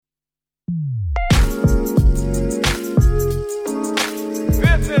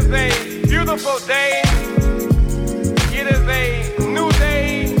beautiful day. It is a new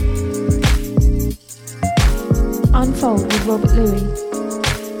day. Unfold with Robert Louis.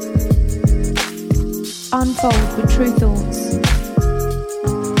 Unfold with True Thoughts.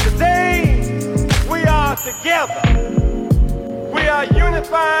 Today we are together. We are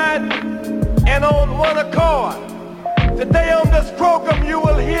unified and on one accord. Today on this program you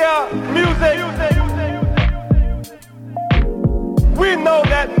will hear music. We know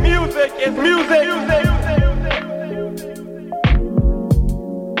that music is music.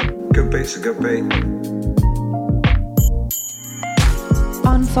 Good beats are good beat.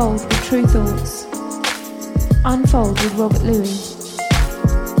 Unfold with True Thoughts. Unfold with Robert Louis.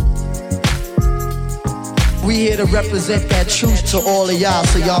 We here to represent that truth to all of y'all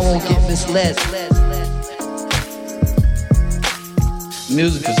so y'all won't get misled.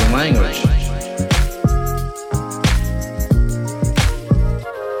 Music is a language.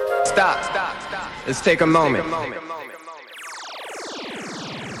 Stop. Let's take a moment.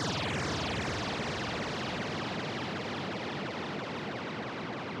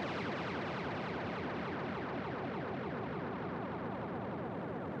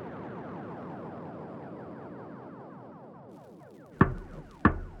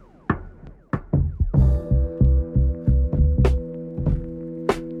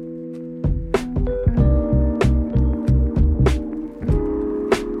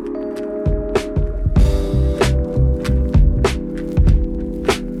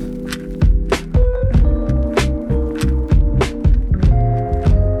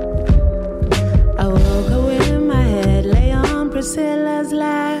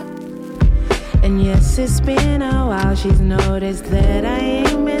 It's been a while, she's noticed that I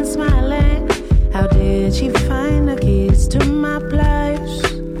ain't been smiling. How did she find the keys to my place?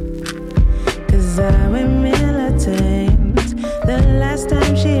 'Cause I went militant the last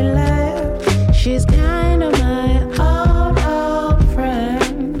time she left. She's kind of my old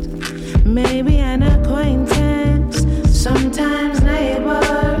friend, maybe an acquaintance, sometimes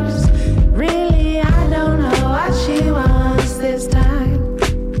neighbors. Really, I don't know what she wants this time.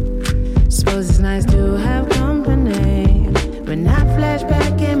 Suppose it's nice to have company, but not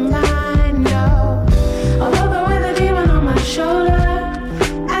flashback in mind, no. I woke up with a demon on my shoulder,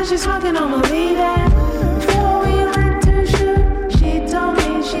 and she's smoking on my weed. Before we went to shoot, she told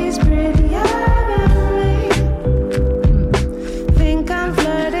me she's prettier than me. Think I'm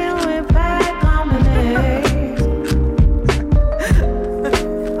flirting with bad company.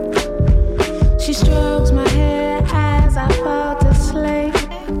 She strokes my hair as I fall to sleep.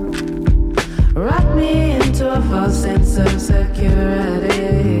 Rock me into a false sense of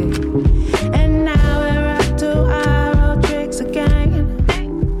security. And now we're up to our old tricks again.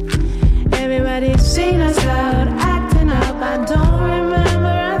 Everybody's seen us out, acting up. I don't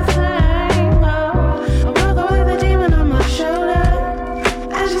remember a thing. Oh, I woke up with a demon on my shoulder,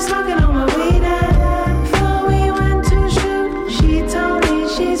 and she's smoking on my weed. Before we went to shoot, she told me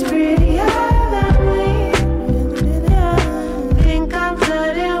she's prettier than me. Think I'm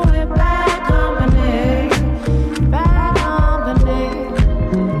flirting with bad company. Bad company.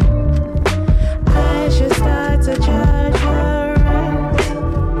 I should start to charge her rent.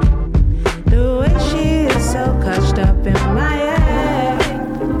 The way she is so cushed up in my head.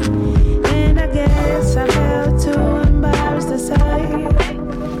 And I guess I felt too embarrassed to say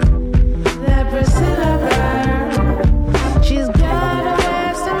that Priscilla girl, she's got a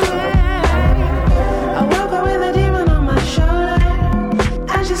best in me. I woke up with a demon on my shoulder,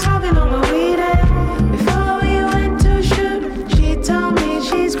 and she's smoking on my weed. Before we went to shoot, she told me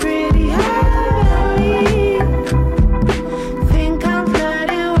she's prettier than me. Think I'm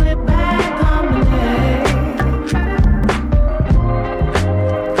flirting with bad company.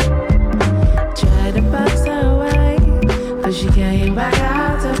 Tried to box her away, but she came back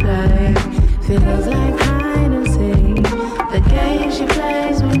out to play. Feels like hide and seek. The game she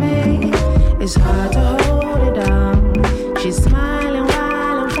plays with me, it's hard to hold it down. She's smiling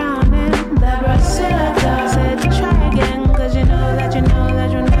while I'm frowning. That Priscilla girl said, try again, 'cause you know that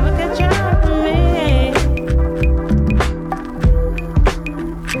you'll never catch up with me.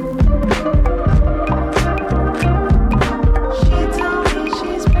 She told me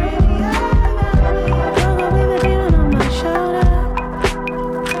she's prettier than me. Woke up with a demon on my shoulder.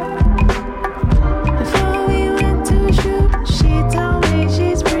 Before we went to shoot, she told me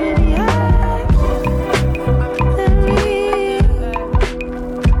she's prettier than me.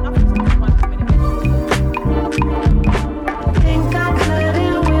 Think I'm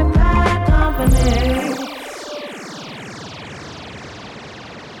flirting with bad company.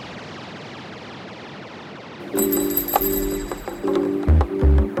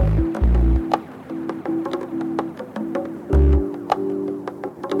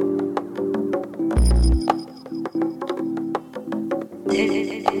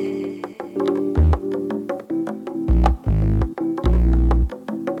 BTN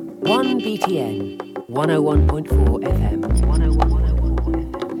 101.4 FM. 101.4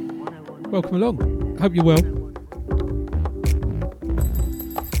 FM. Welcome along. Hope you're well.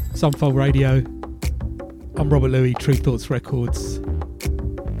 It's Unfold Radio. I'm Robert Louis, True Thoughts Records.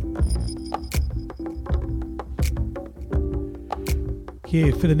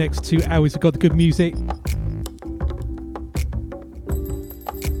 Here for the next 2 hours, we've got the good music.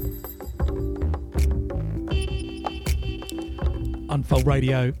 Unfold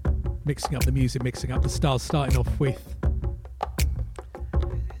Radio, mixing up the music, mixing up the styles, starting off with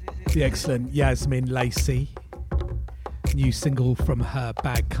the excellent Yasmin Lacey. New single from her,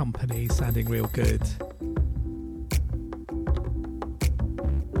 Bad Company, sounding real good.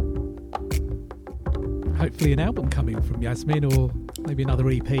 Hopefully an album coming from Yasmin, or maybe another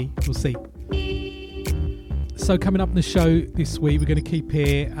EP, we'll see. So coming up in the show this week, we're going to keep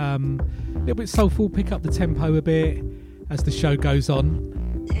it a little bit soulful, pick up the tempo a bit as the show goes on.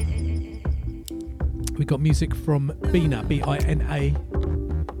 We got music from Bina, B-I-N-A,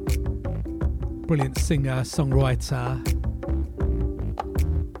 brilliant singer, songwriter.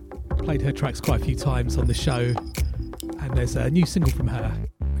 Played her tracks quite a few times on the show, and there's a new single from her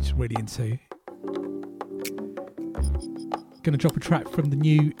which I'm really into. Gonna drop a track from the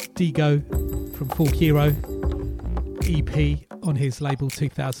new Digo from Fork Hero EP on his label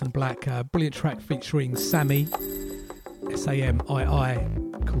 2000 Black. Brilliant track featuring Sammy, S-A-M-I-I,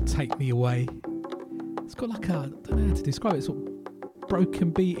 called Take Me Away. It's got like a, I don't know how to describe it, sort of broken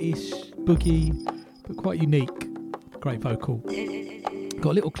beat-ish, boogie, but quite unique. Great vocal.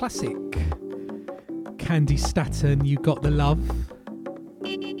 Got a little classic, Candy Staton, You Got the Love.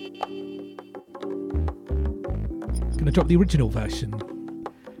 Gonna drop the original version.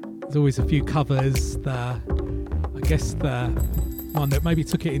 There's always a few covers. I guess the one that maybe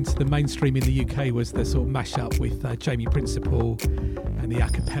took it into the mainstream in the UK was the sort of mashup with Jamie Principle and the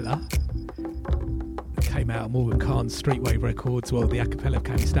Acapella. It came out on Morgan Khan's Streetwave Records. Well, the Acapella of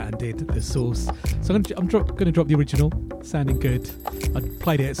Candy Staton did, The Source. So I'm going to drop the original, sounding good. I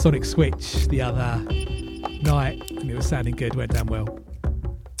played it at Sonic Switch the other night and it was sounding good, went down well.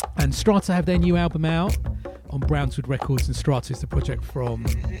 And Strata have their new album out on Brownswood Records, and Strata is the project from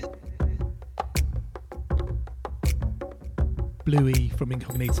Bluey from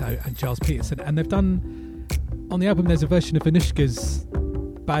Incognito and Giles Peterson, and they've done on the album there's a version of Anushka's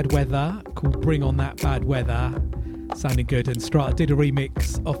Bad Weather called Bring On That Bad Weather, sounding good, and Strata did a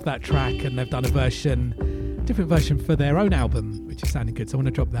remix of that track and they've done a different version for their own album which is sounding good, so I want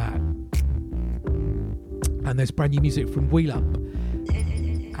to drop that. And there's brand new music from Wheel Up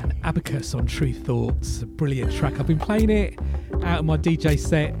and Abacus on True Thoughts, a brilliant track. I've been playing it out of my DJ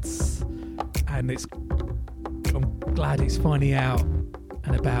sets and I'm glad it's finally out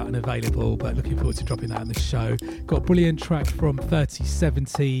and about and available, but looking forward to dropping that on the show. Got a brilliant track from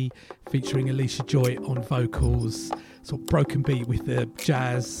 3070 featuring Alicia Joy on vocals, sort of broken beat with the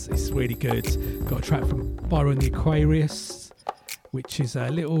jazz, it's really good. Got a track from Byron the Aquarius, which is a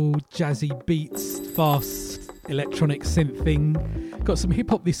little jazzy beats, fast electronic synth thing. Got some hip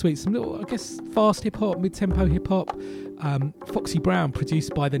hop this week, some little, I guess, fast hip hop, mid-tempo hip hop. Foxy Brown,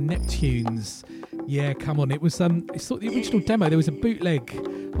 produced by the Neptunes. Yeah, come on. It was it's sort of the original demo. There was a bootleg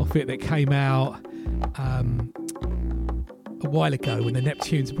of it that came out a while ago when the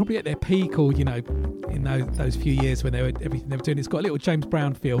Neptunes were probably at their peak, or in those few years when they were everything they were doing. It's got a little James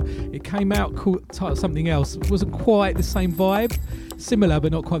Brown feel. It came out titled something else. It wasn't quite the same vibe, similar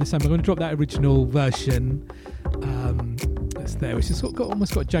but not quite the same. I'm going to drop that original version that's there, which has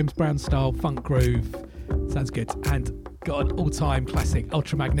almost got a James Brown style funk groove. Sounds good. And got an all-time classic,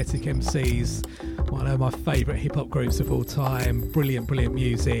 Ultramagnetic MCs, one of my favourite hip-hop groups of all time. Brilliant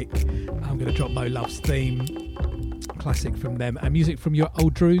music. I'm going to drop Mo Love's Theme, classic from them, and music from Your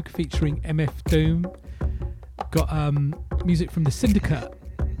Old Droog featuring MF Doom. Got music from The Syndicate,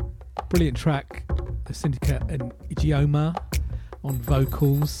 brilliant track, The Syndicate and Ijeoma on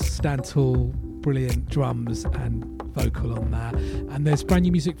vocals, Stan Tall, brilliant drums and vocal on that. And there's brand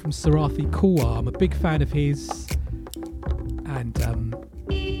new music from Sarathi Kulwa. I'm a big fan of his, and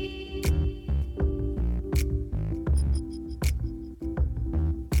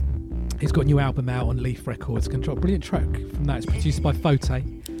he's got a new album out on Leaf Records. Gonna drop a brilliant track from that. It's produced by Fote.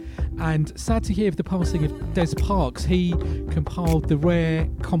 And sad to hear of the passing of Des Parks. He compiled the Rare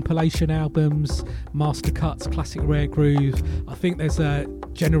compilation albums, Master Cuts, Classic Rare Groove. I think there's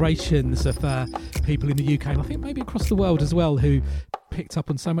generations of people in the UK, and I think maybe across the world as well, who picked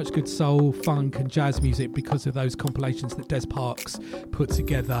up on so much good soul, funk and jazz music because of those compilations that Des Parks put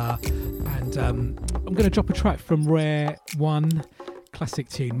together. And I'm going to drop a track from Rare 1 classic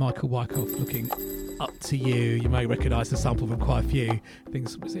tune, Michael Wyckoff, Looking Up to You. You may recognise the sample from quite a few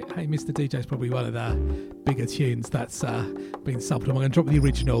things. Was it Hey Mr. DJ is probably one of the bigger tunes that's been sampled. I'm going to drop the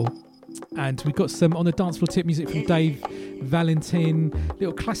original. And we've got some on the dance floor tip music from Dave Valentin,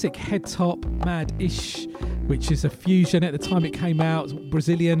 little classic Head Top, Mad-ish, which is a fusion. At the time it came out,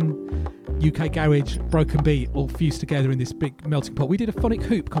 Brazilian, UK garage, broken beat, all fused together in this big melting pot. We did a Phonic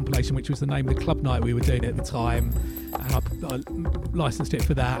Hoop compilation, which was the name of the club night we were doing at the time, and I licensed it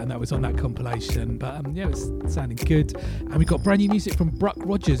for that, and that was on that compilation. But yeah, it was sounding good. And we got brand new music from Bruck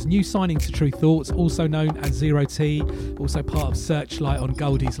Rogers, new signing to True Thoughts, also known as Zero T, also part of Searchlight on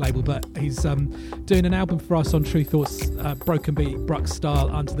Goldie's label, but he's doing an album for us on True Thoughts, broken beat, Bruck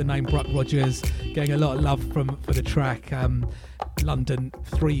style, under the name Bruck Rogers, getting a lot of love for the track. London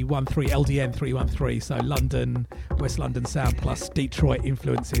 313, LDN 313, so London, West London sound plus Detroit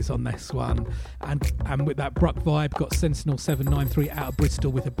influences on this one, and with that Bruck vibe, got Sentinel 793 out of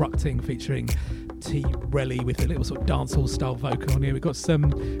Bristol with a Bruck ting featuring T Relly with a little sort of dancehall style vocal on here. We've got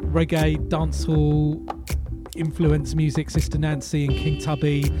some reggae dancehall influence music, Sister Nancy and King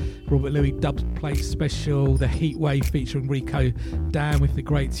Tubby, Robert Louis dub plate special, The Heatwave featuring Rico Dan with the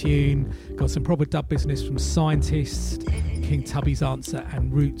great tune. Got some proper dub business from Scientist, King Tubby's Answer,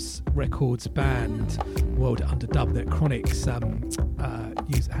 and Roots Records Band, World Underdub that Chronix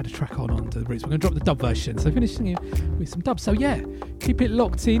had a track on the Roots. We're going to drop the dub version, so finishing it with some dub. So yeah, keep it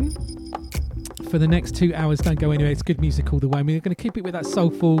locked in for the next 2 hours. Don't go anywhere. It's good music all the way. We're going to keep it with that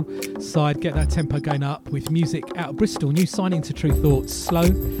soulful side, get that tempo going up with music out of Bristol. New signing to True Thoughts, Slow,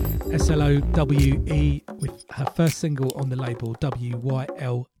 SLOWE, with her first single on the label,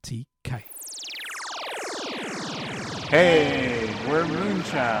 WYLTK. Hey, we're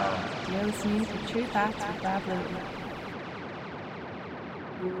Moonchild. You're listening to True Facts with Rob Louie.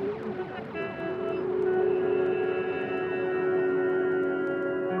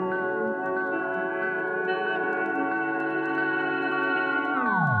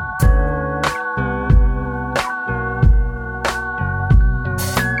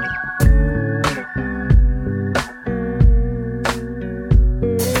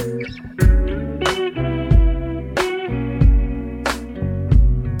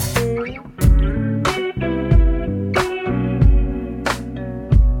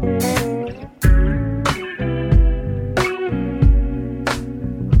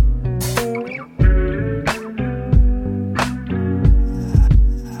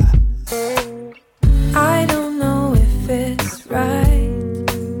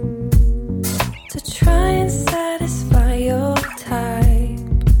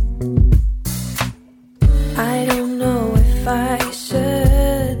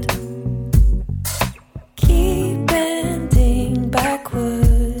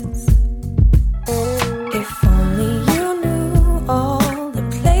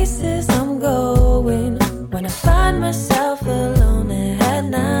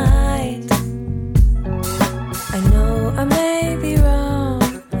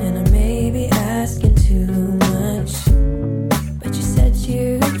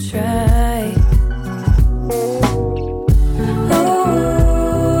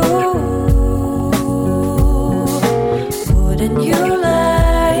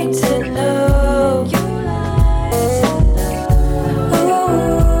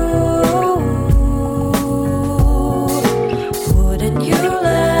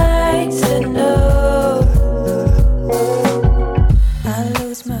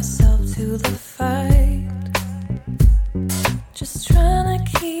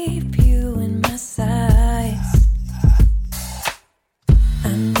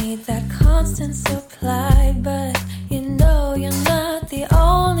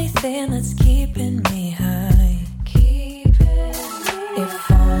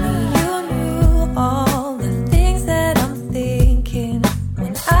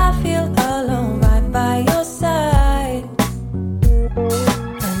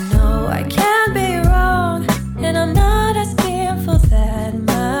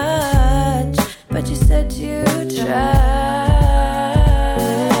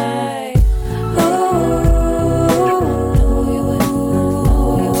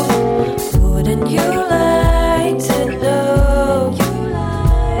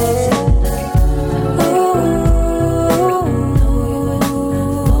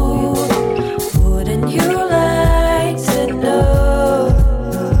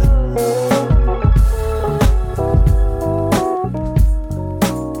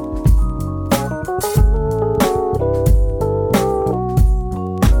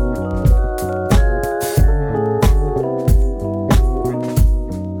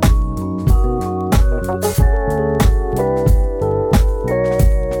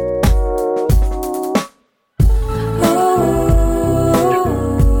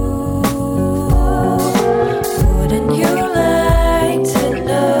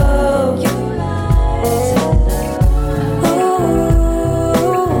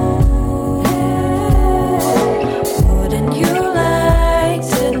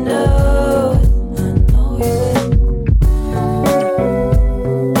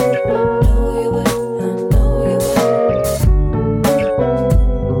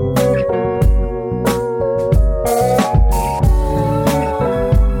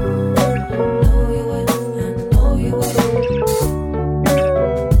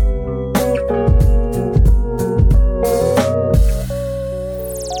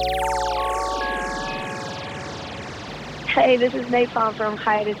 Hey, this is Napalm from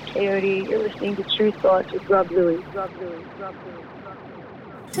Hiatus Coyote. You're listening to True Thoughts with Rob Louie.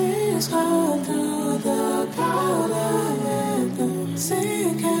 This hole through the crowded anthem,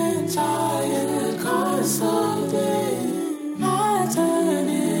 sick and tired, cause all day. I turn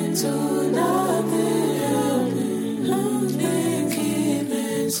into nothing, helping, losing,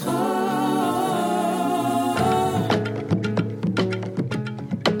 keeping score.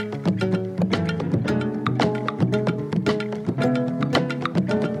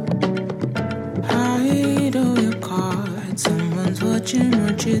 Hide all your cards, someone's watching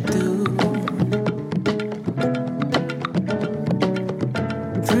what you do.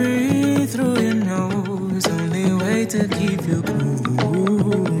 Breathe through your nose, only way to keep you cool.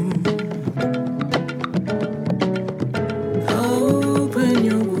 Open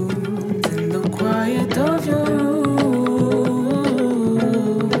your wounds in the quiet of your room.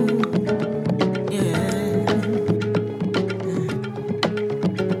 Yeah.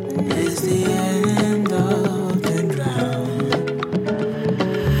 It's the end of the drought.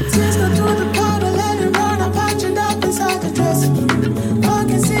 Tears go through the powder, let it run. I patch it up inside the dressing room.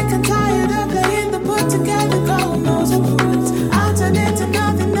 Fucking sick and tired of playing the put together. God knows what roots. I'll turn into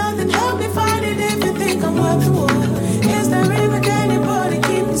nothing, nothing. Help me fight it if you think I'm worth the war. Is there even anybody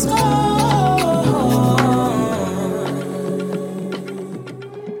keeping score?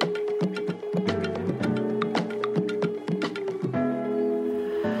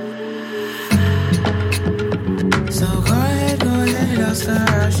 So go ahead, ask her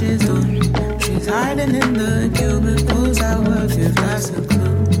how she's doing. She's hiding in the cubicles. I work if that's a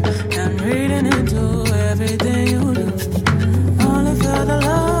clue. I'm reading into everything you do. Only feel the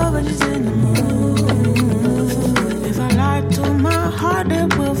love when she's in the mood. If I lie to my heart,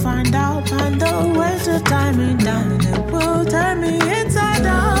 it will find out. Find a way to tie me down, and it will turn me inside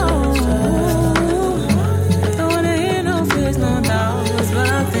out. Don't wanna hear no fears, no doubts, but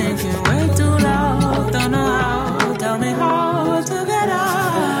I'm thinking way too loud. Don't know how, tell me how to get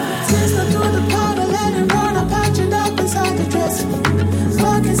out. Tears go through the powder, let it run. I patch it up inside the dressing room.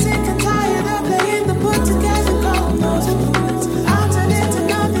 Fucking sick and tired of playing the put together. God knows what roots. I'll turn into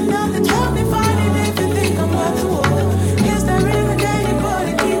nothing, nothing. Help me fight it if you think I'm worth the war. Is there even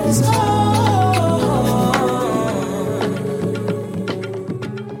anybody keeping score? .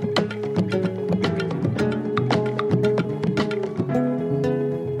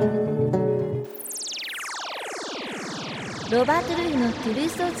ロバート・ルイのトゥルー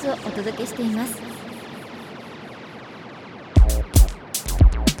ソーツをお届けしています。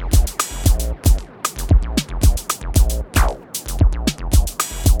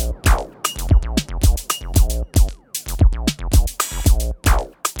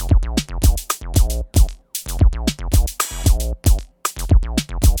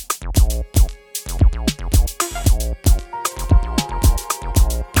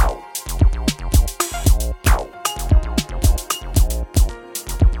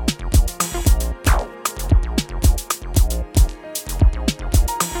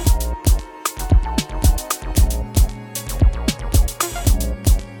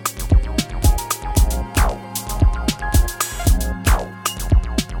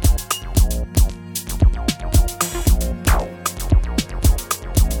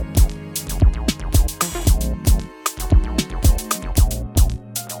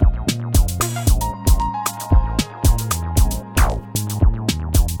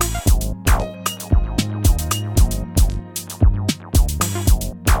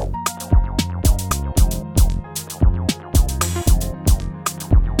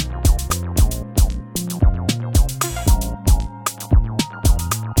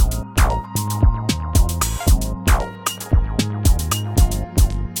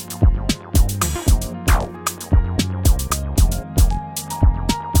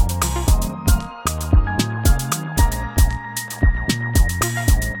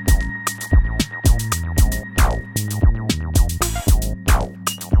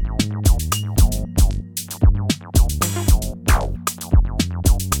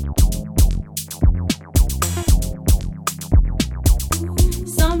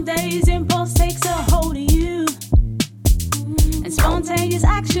Spontaneous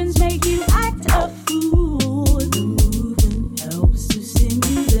actions make you act a fool. The movement helps to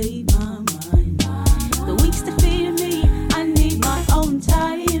stimulate my mind. The weeks defeated me, I need my own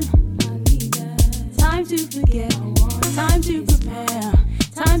time. Time to forget, time to prepare,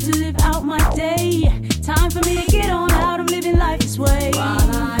 time to live out my day. Time for me to get on out of living life this way.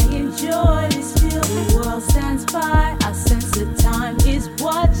 While I enjoy this feel, the world stands by. I sense that time is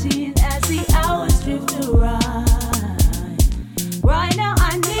watching as the hours drift awry. Right now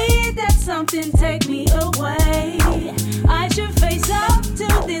I need that something take me away.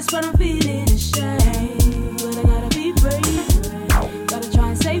 this, but I'm feeling ashamed. But I gotta be brave, gotta try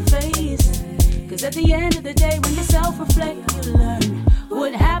and save face. Cause at the end of the day, when you self-reflect, you learn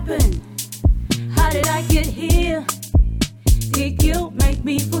what happened. How did I get here? Did guilt make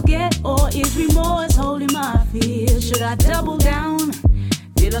me forget, or is remorse holding my fears? Should I double down?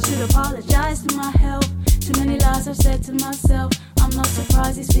 Feel I should apologize to my health. Too many lies I've said to myself. I'm not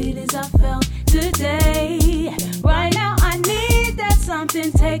surprised these feelings I felt today. Right now I need that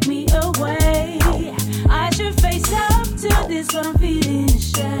something take me away. I should face up to this, but I'm feeling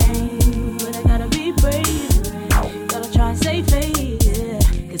ashamed. But I gotta be brave, gotta try and save face.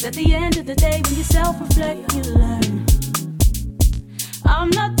 Cause at the end of the day, when you self-reflect, you learn. I'm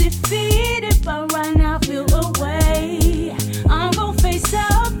not defeated, but right now I feel away. I'm gonna face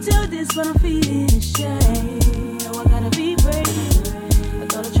up to this, but I'm feeling ashamed. No, I gotta be brave, I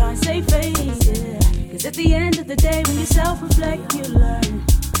gotta try and save face, yeah. Cause at the end of the day, when you self-reflect, you learn.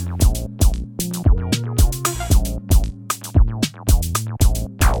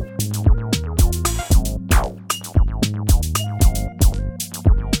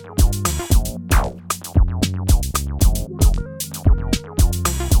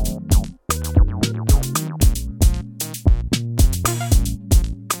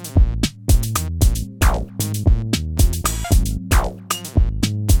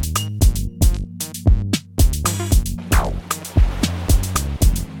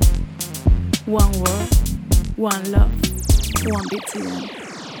 One world, one love, one BTM.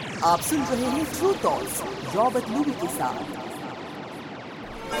 आप सुन रहे हैं true thoughts Robert Louis के साथ।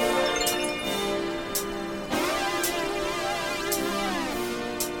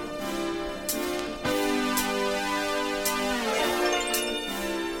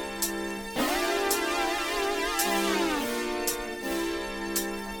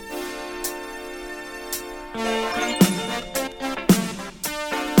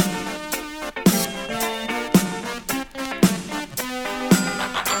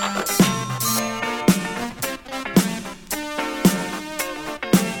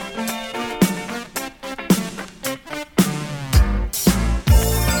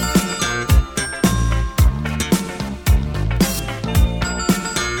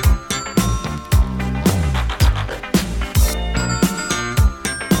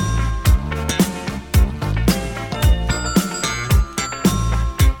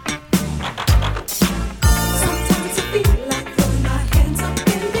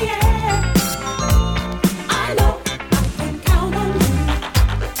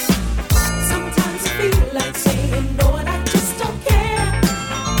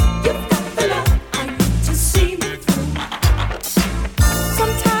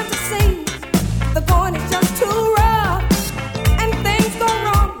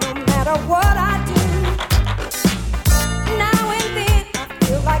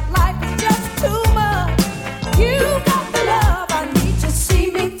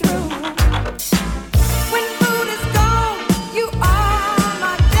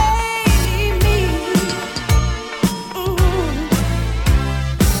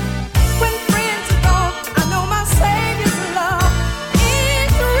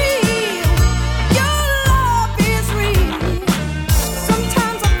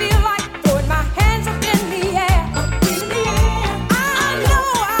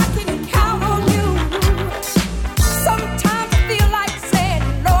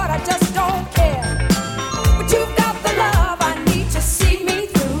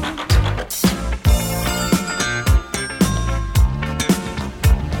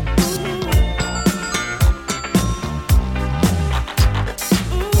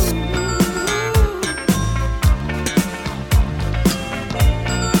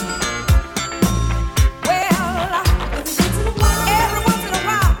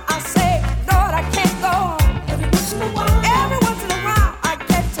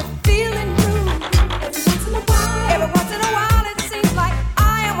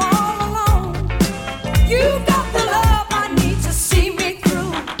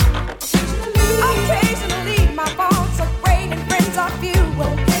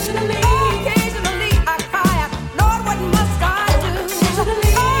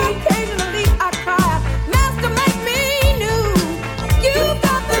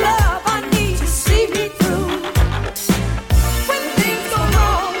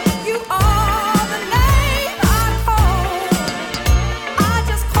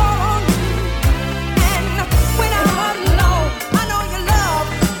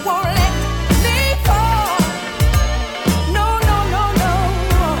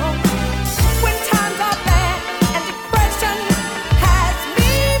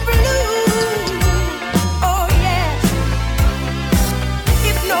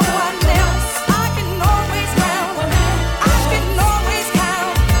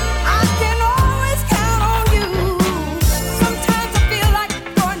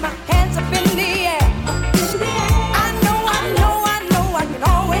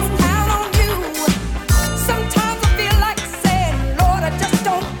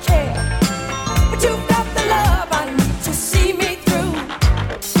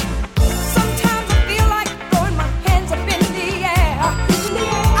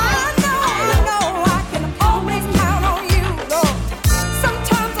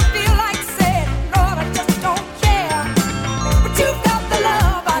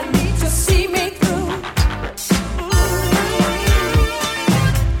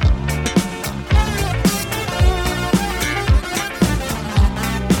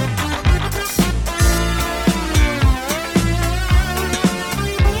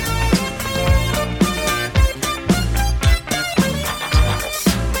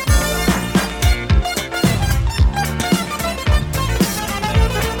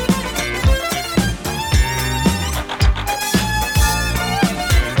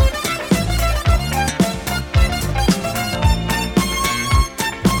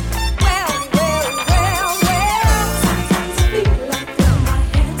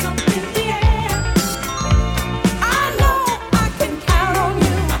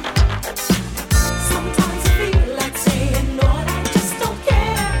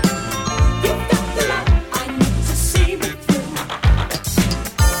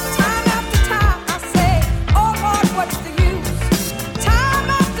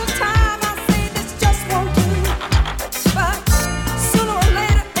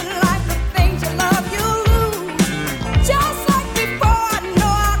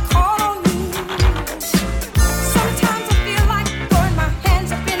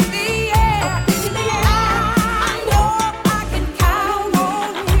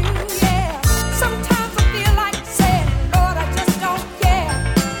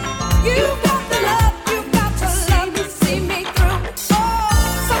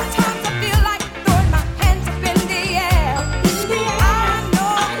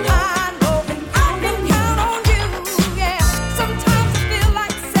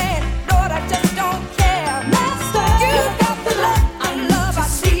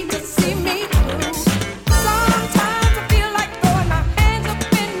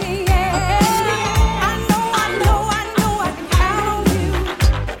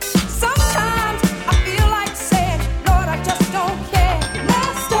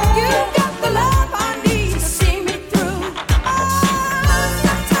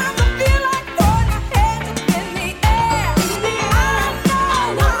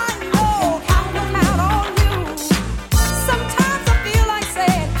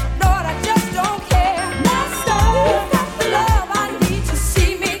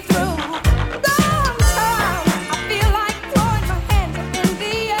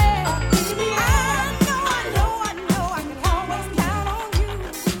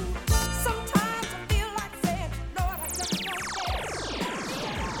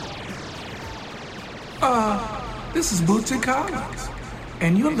 This is Bootsy Collins,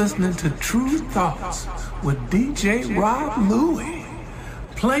 and you're listening to True Thoughts with DJ Rob Louie,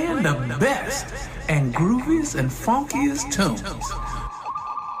 playing the best and grooviest and funkiest tunes.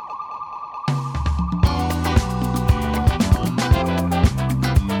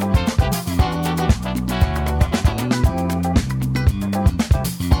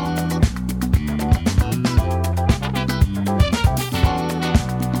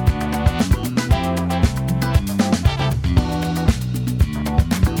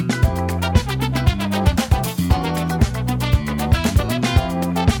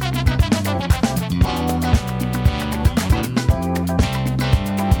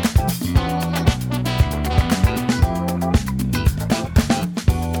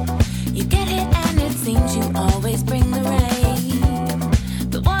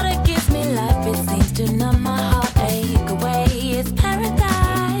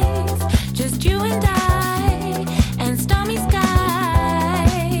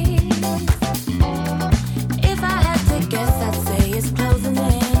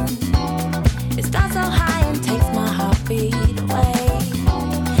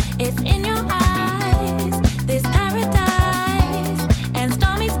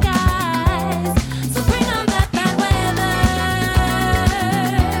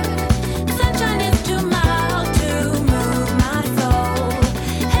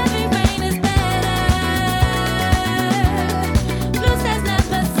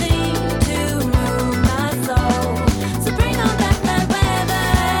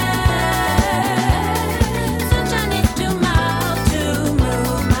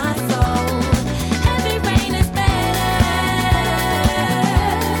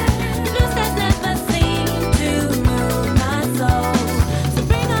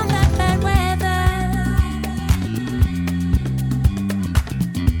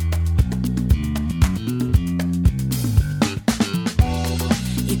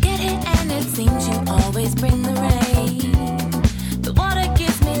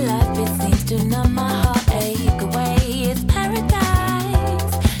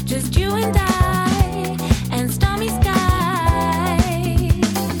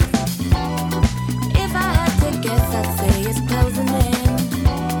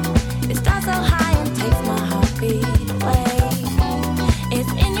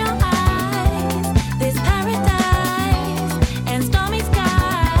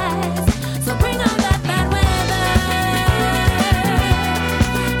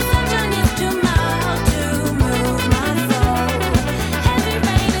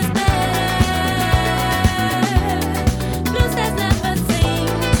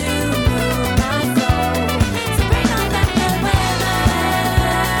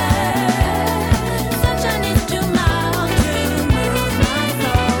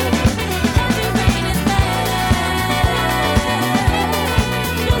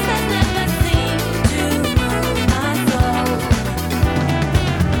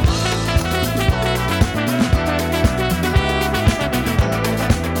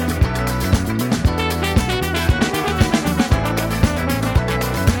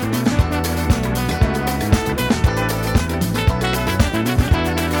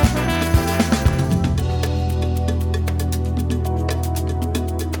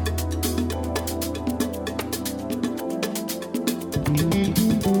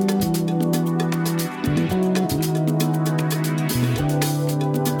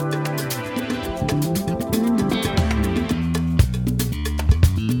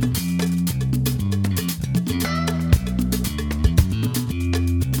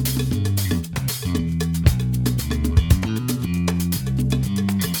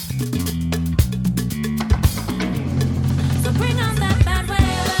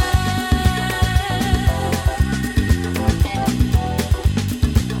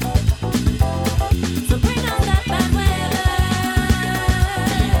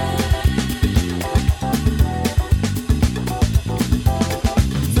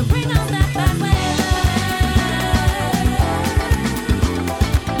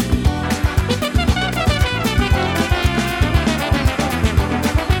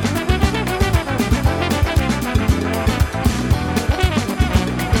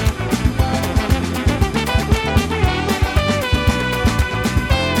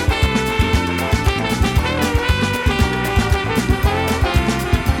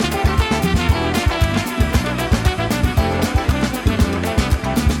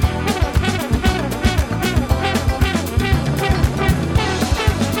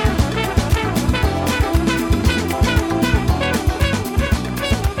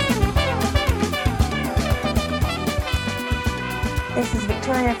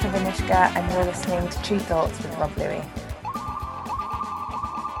 here for Vinishka, and you're listening to True Thoughts with Rob Louis.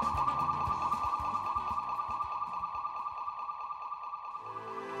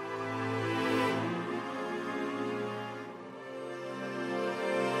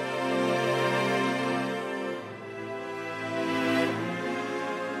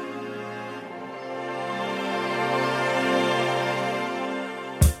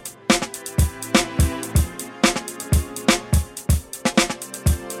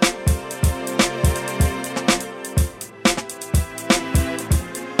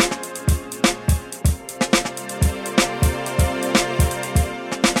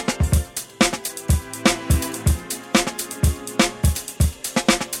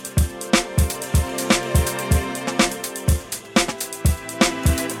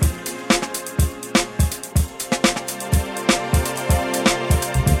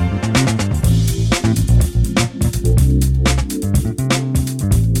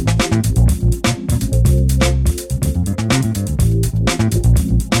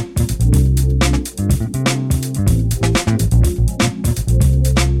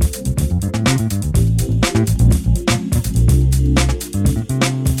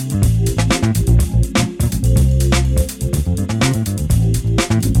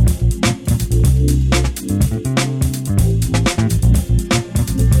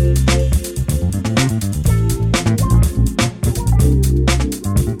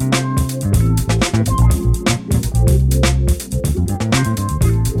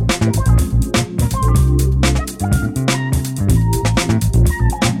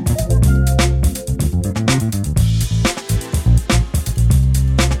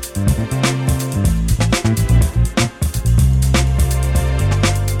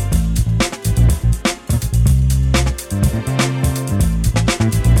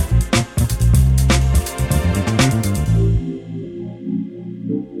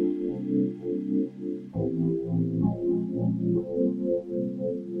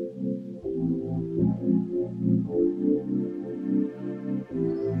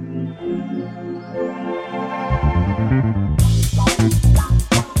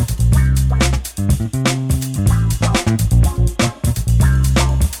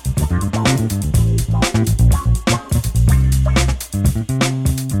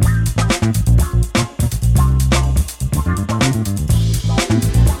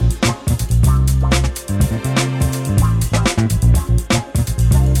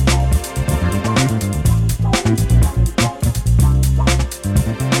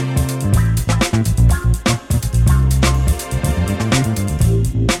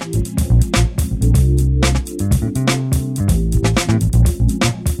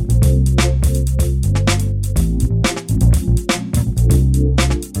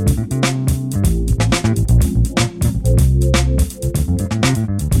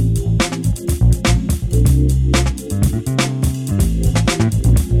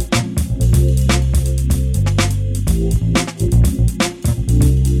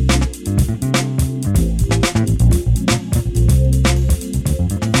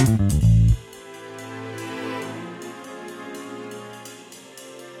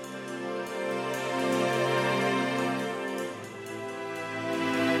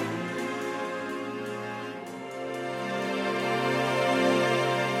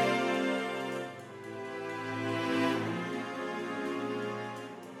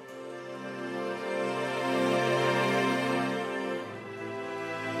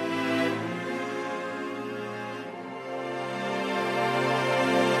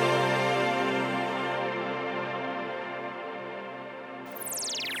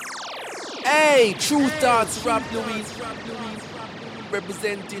 Hey, True Thoughts, Rob Louis,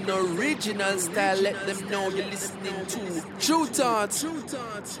 representing original style. Let them know you're listening to True Thoughts.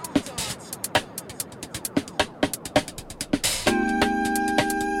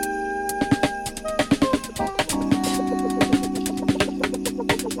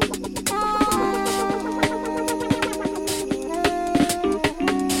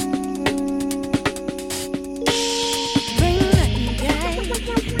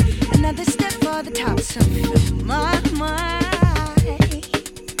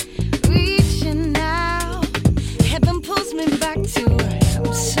 Reaching out, heaven pulls me back to where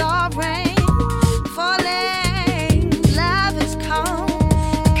I'm sorry.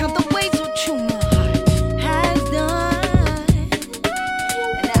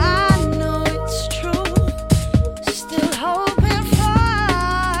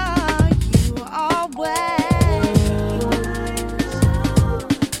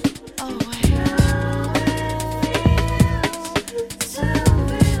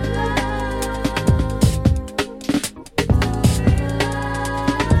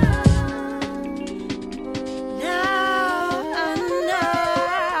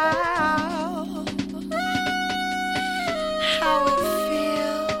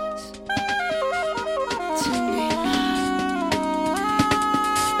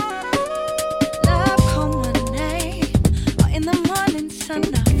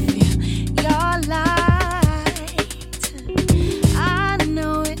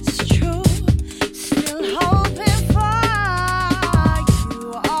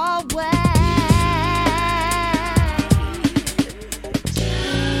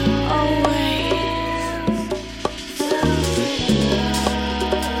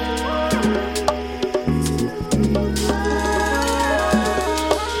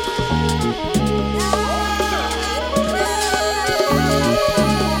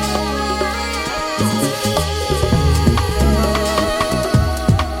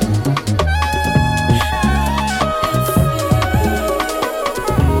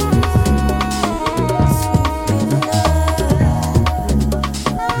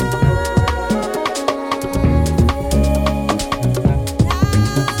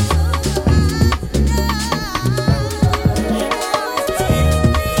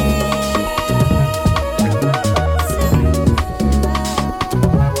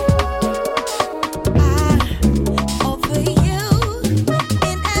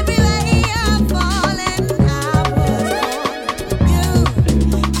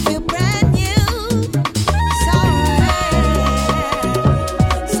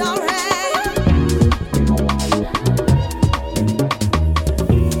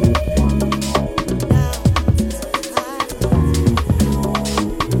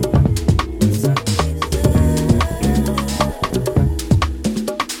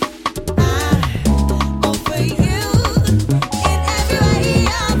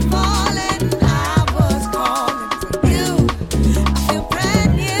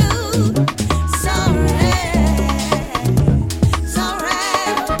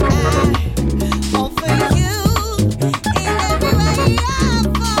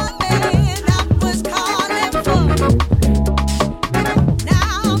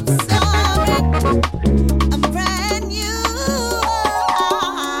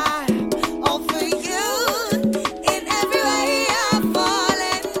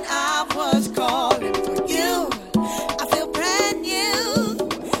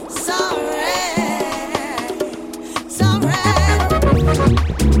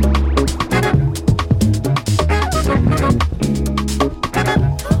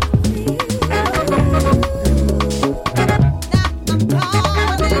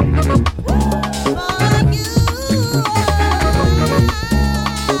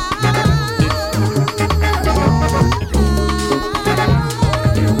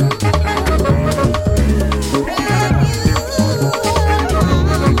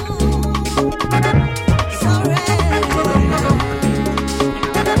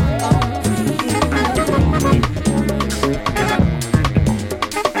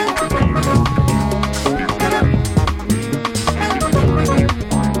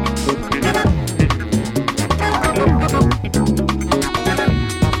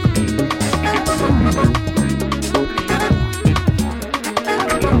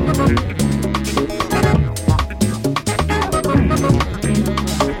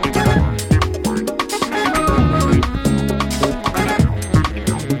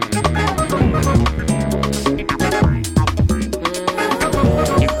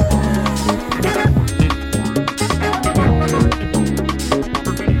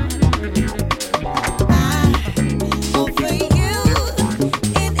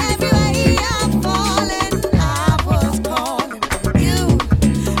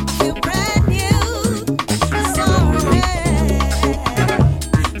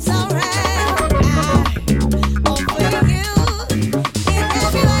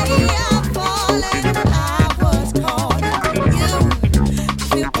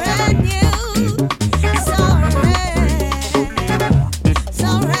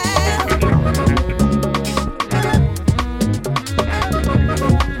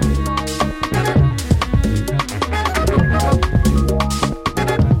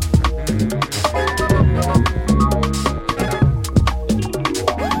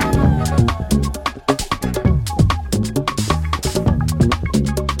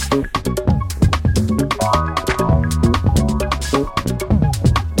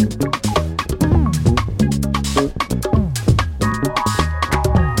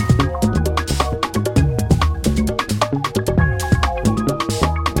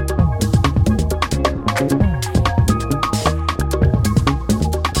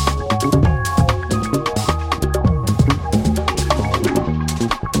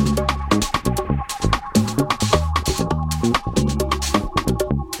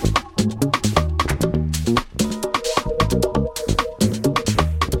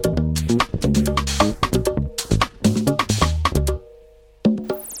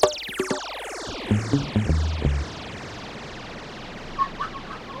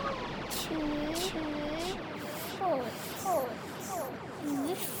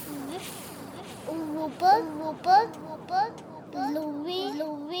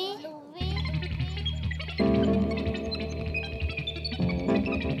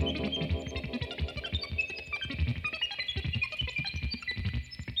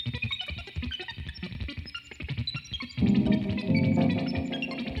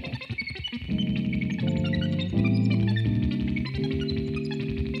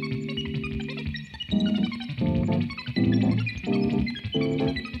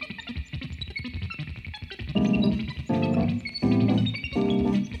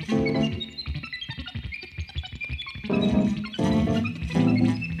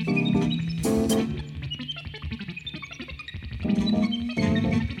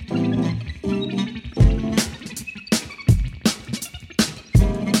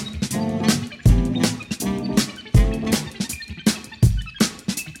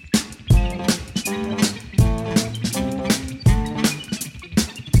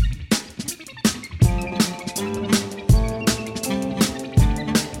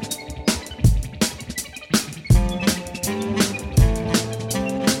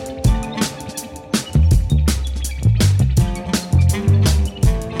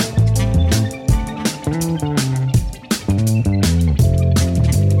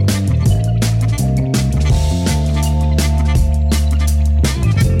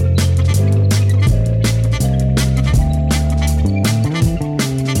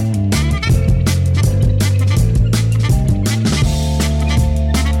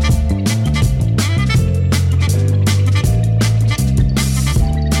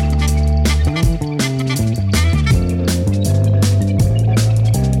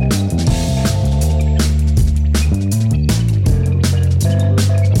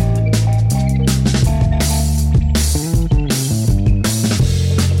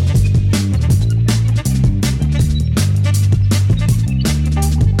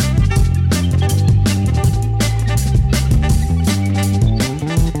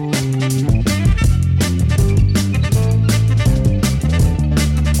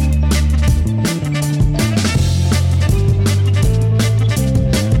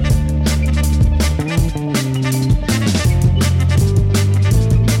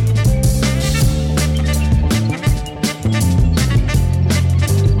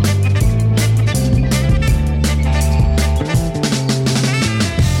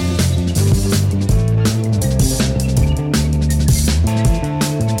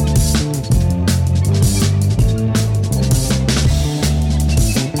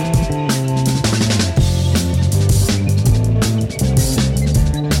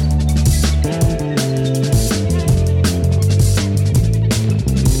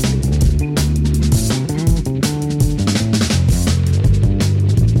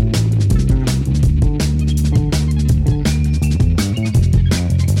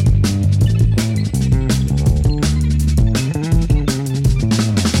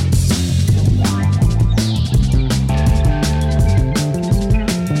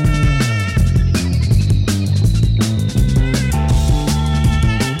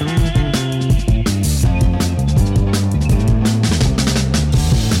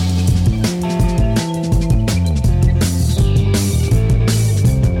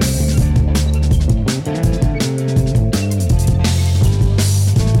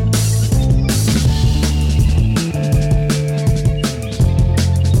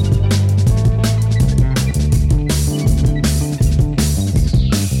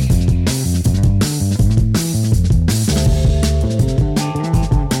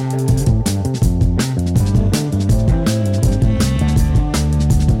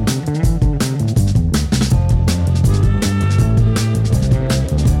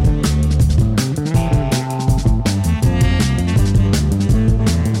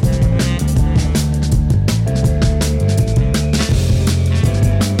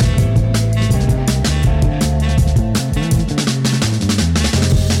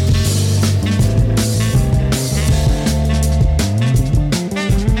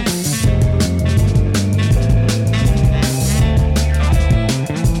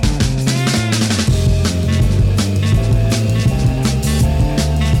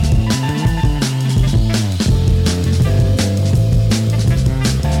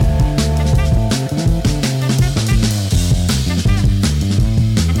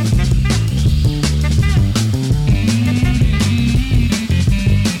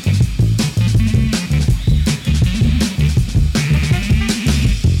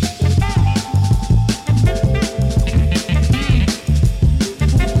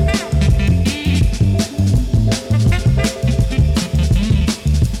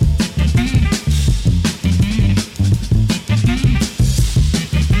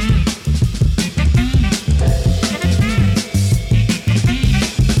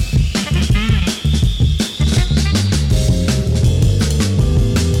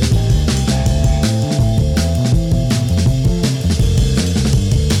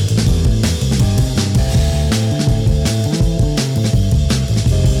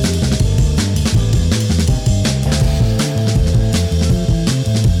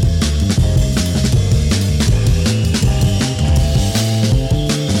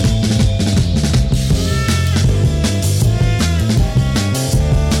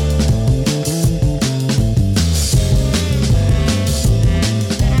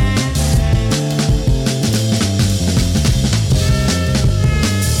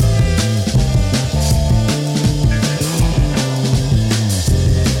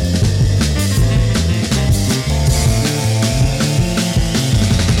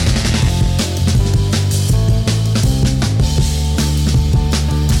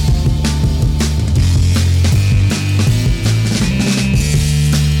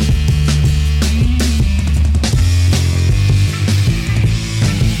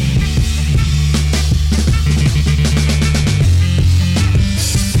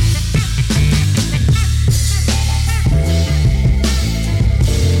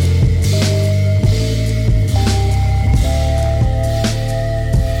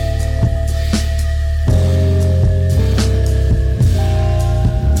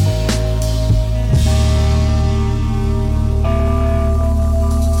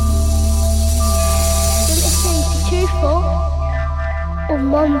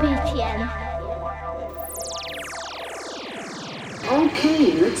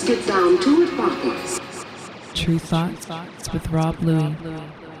 Okay, let's get down to it, buckets. True Thoughts with Rob Louie.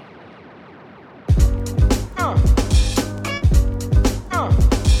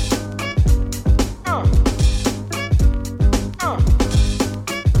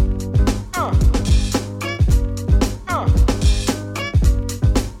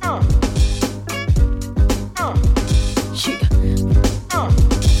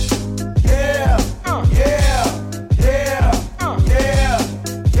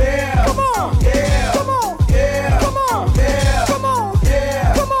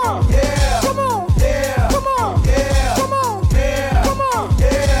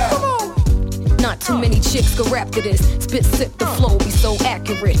 After this, spit sip, the flow be so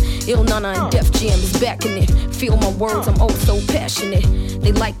accurate. Ill Nana and Def Jam is backing it. Feel my words, I'm oh so passionate.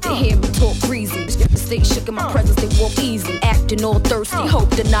 They like to hear me talk greasy. Stay shook in my presence, they walk easy. Acting all thirsty, hope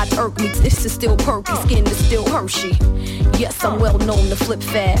to not irk me. This is still perky, skin is still Hershey. Yes, I'm well known to flip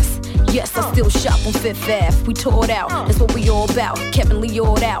fast. Yes, I still shop on Fifth Ave. We tore it out, that's what we all about. Kevin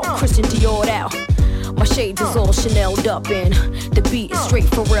Leord out, Christian Dior out. My shades is all Chanel'd up in. The beat is straight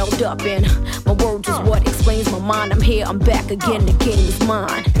Pharrell'd up in. My words is what explains my mind. I'm here, I'm back again, the game is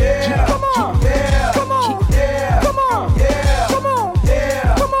mine. Yeah, come on, yeah, come on, yeah, come on, yeah, come on,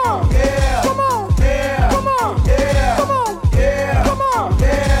 yeah, come on, yeah, come on, yeah, come on, yeah, come on, yeah, come on,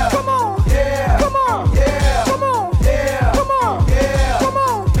 yeah, come on, yeah, come on, yeah, come on, yeah, come on, yeah, come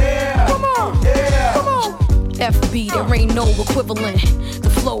on, yeah, come on, yeah, come on. FB, there ain't no equivalent.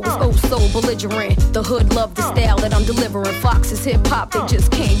 Flow is oh so belligerent. The hood love the style that I'm delivering. Fox is hip hop, they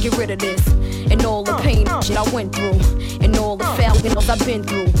just can't get rid of this. And all the pain shit I went through, and all the failures I've been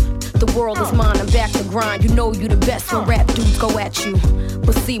through. The world is mine, I'm back to grind. You know you the best when rap dudes go at you.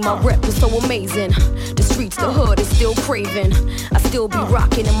 But see, my rep is so amazing. The streets, the hood is still craving. I still be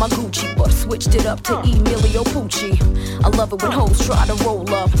rocking in my Gucci, but switched it up to Emilio Pucci. I love it when hoes try to roll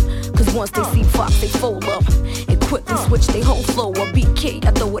up, cause once they see Fox, they fold up. Quickly switch they whole flow. A BK,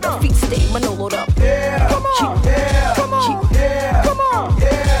 I throw it up, feet stay Manolo'd up. Yeah, come on, yeah, come on, yeah, come on,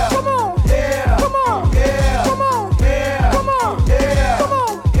 yeah, come on, yeah, come on, yeah, come on, yeah, come on,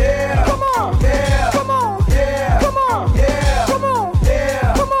 yeah, come on, yeah, come on, yeah, come on, yeah, come on, yeah, come on,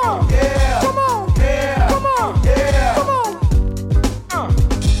 yeah, come on, yeah, come on, yeah, come on, yeah, come on.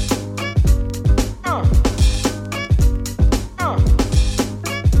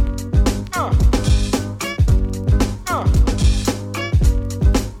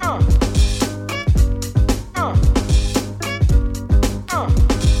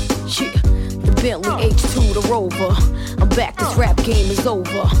 Bentley H2 the Rover. I'm back, this rap game is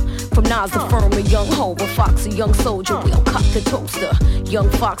over. From Nas the Firm and Young Hova, Fox a young soldier, we'll cock the toaster. Young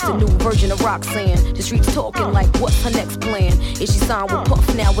Fox, the new version of Roxanne. The streets talking like, what's her next plan? Is she signed with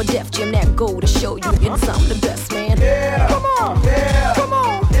Puff now with Def Jam? That go to show you it's I'm the best, man. Yeah, come on, yeah, come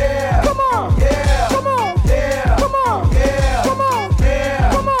on, yeah, come on, yeah, come on, yeah, come on, yeah, come on, yeah,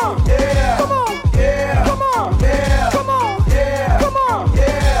 come on, yeah, come on, yeah, come on, yeah, come on, yeah, come on,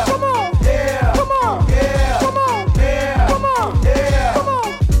 yeah, come on, yeah, come on, yeah, come on, yeah, come on, yeah, come on.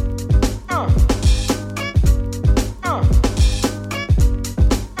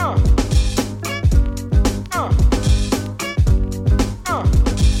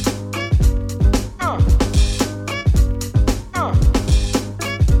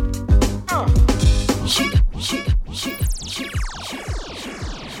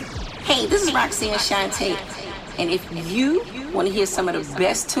 Hey, this is Roxanne Shante, and if you want to hear some of the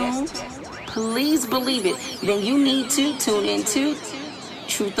best tunes, please believe it, then you need to tune into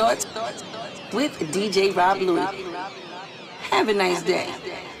True Thoughts with DJ Rob Louie. Have a nice day.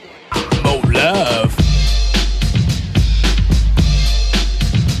 More love.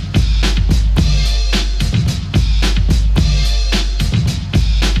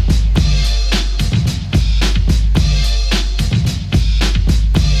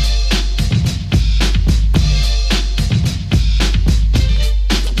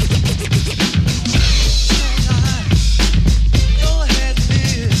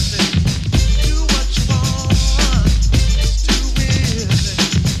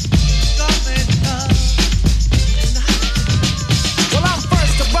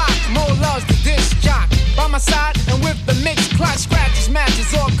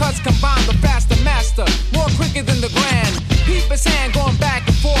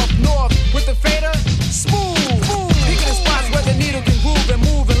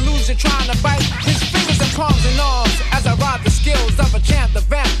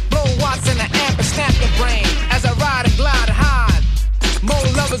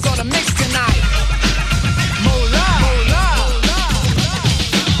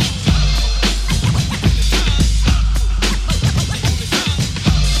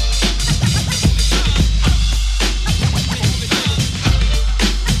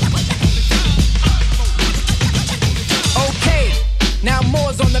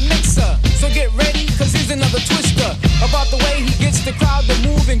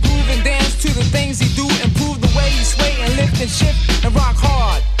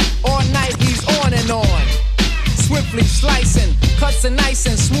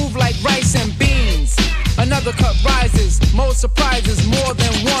 feather cut rises, more surprises, more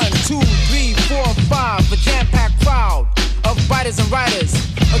than 1, 2, 3, 4, 5. A jam-packed crowd of writers and writers,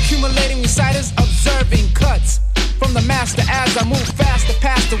 accumulating reciters, observing cuts from the master as I move faster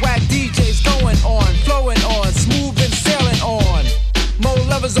past the whack DJs going on, flowing on, smooth and sailing on. More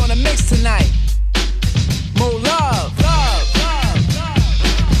lovers on the mix tonight. More love, love, love, love.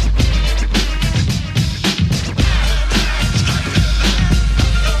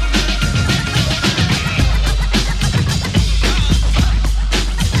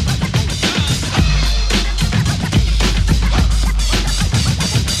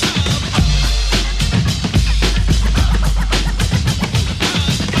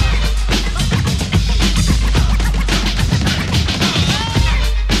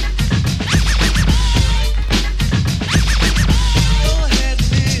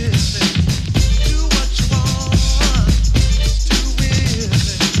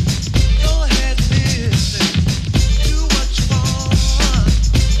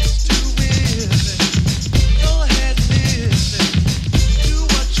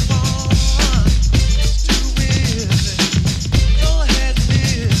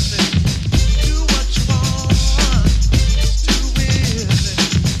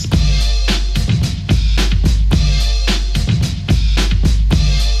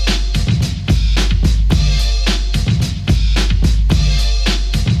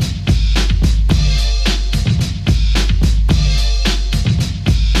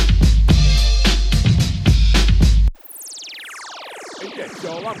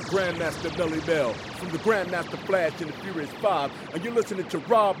 Grandmaster Melly Bell from the Grandmaster Flash and the Furious 5, and you're listening to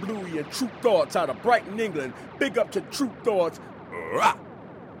Rob Louie and True Thoughts out of Brighton, England. Big up to True Thoughts. Rah.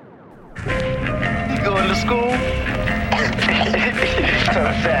 You going to school? So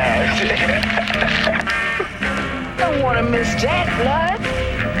fast. Don't want to miss that, blood.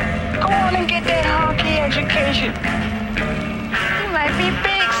 Go on and get that honky education. You might be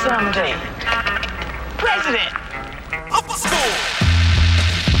big someday. President. Upper school.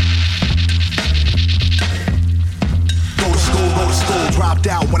 Go to school, dropped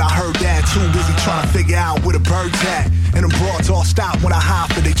out when I heard that. Too busy trying to figure out where the bird's at. And the broads all stopped when I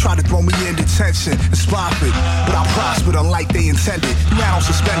hopped it. They tried to throw me in detention and spot it, but I prospered unlike they intended. Ran on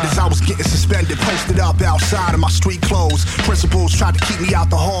suspenders, I was getting suspended. Posted up outside in my street clothes. Principals tried to keep me out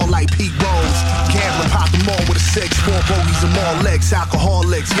the hall like Pete Rose. Gambling, popped them all with a 6, 4 bogeys and more legs.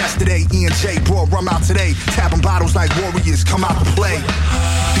 Alcoholics, yesterday E&J brought rum out today. Tapping bottles like warriors, come out to play.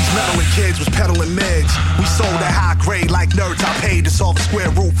 These meddling kids was peddling meds. We sold at high grade like nerds. I paid to solve the square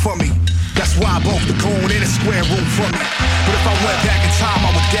root for me. That's why both the goon and the square root for me. But if I went back in time,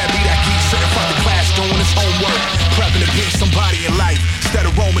 I would dare be that geek sitting in front of the class doing his homework, prepping to be somebody in life. Instead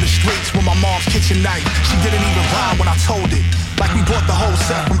of roaming the streets with my mom's kitchen knife. She didn't even rhyme when I told it. Like we bought the whole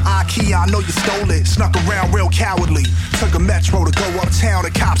set from IKEA, I know you stole it. Snuck around real cowardly. Took a metro to go uptown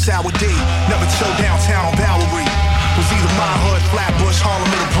to Cops Hour D. Never chilled downtown on Bowery. Was either my hood, Flatbush, Harlem,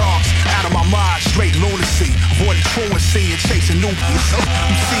 or the Bronx. Out of my mind, straight lunacy. Avoiding truancy and chasing nookies.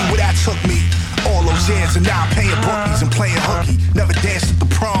 You see where that took me. All those years and now I'm paying bookies and playing hooky. Never danced at the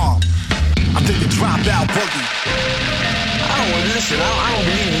prom. I did the dropout boogie. I don't want to listen. I don't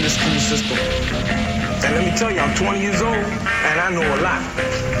believe in this school system. And let me tell you, I'm 20 years old and I know a lot.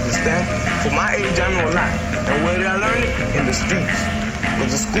 Understand? For my age, I know a lot. And where did I learn it? In the streets.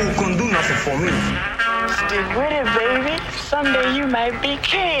 Because the school couldn't do nothing for me. Stick with it, baby. Someday you might be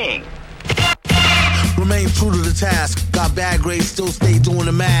king. Remain true to the task. Got bad grades, still stay doing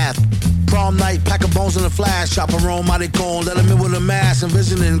the math. Prom night, pack of bones in a flash. Chaperone, mighty cone, let him in with a mask.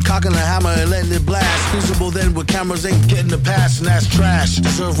 Envisioning, cocking a hammer and letting it blast. Feasible then with cameras ain't getting the pass, and that's trash.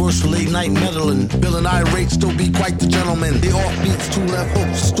 Deserve worse for late night meddling. Bill and irate, still be quite the gentleman. They off beats, 2 left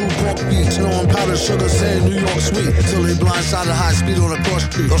hooks, stew pork beats. Snow and powder, sugar, sand, New York sweet. Till they blindside at high speed on a cross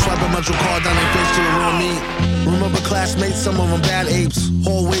street. Or swipe a metro card down their face to the real meat. Remember classmates, some of them bad apes.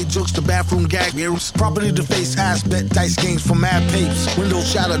 Hallway jokes to bathroom gag mirrors. Property to face ass bet dice games for mad papes.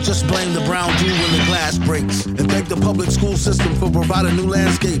 Windows shatter, just blame the brown dew when the glass breaks. And thank the public school system for providing new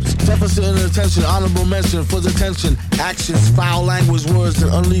landscapes. Deficit in attention, honorable mention for detention. Actions, foul language, words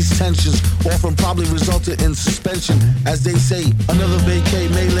that unleash tensions. Often probably resulted in suspension. As they say, another vacay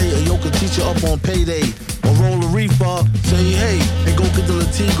melee, a yoke teacher up on payday. Or roll a reefer, say hey, and go get the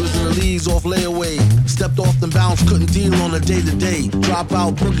Latigras and the leaves off layaway. Stepped off the bounce, couldn't deal on a day-to-day. Drop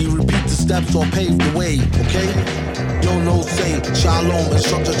out, boogie, repeat the steps or pave the way, okay? Yo, no say, shalom,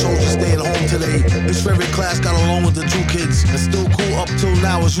 instructor chose to stay at home today. His favorite class got along with the 2 kids. And still cool up till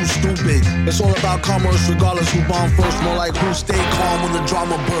now is you stupid. It's all about commerce regardless who bombed first. More like who stayed calm when the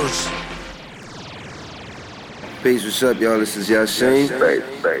drama bursts. Peace, what's up, y'all? This is Yasin.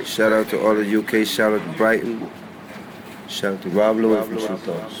 Shout out to all the UK, shout out to Brighton. Shout out to Rob Louis from True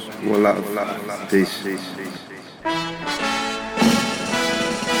Thoughts. One love. Peace.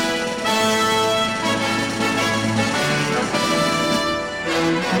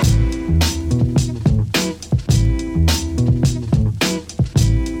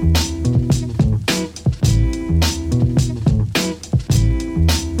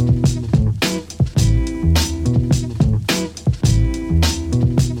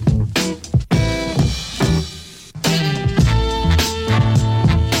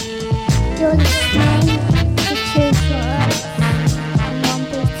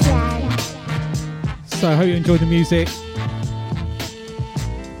 So I hope you enjoyed the music.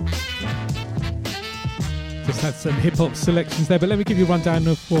 Just had some hip-hop selections there, but let me give you a rundown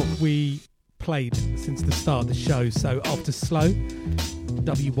of what we played since the start of the show. So after Slow,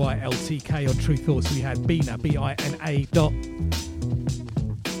 WYLTK on True Thoughts, we had Bina, B-I-N-A dot.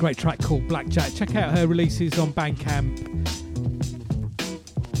 Great track called Blackjack. Check out her releases on Bandcamp.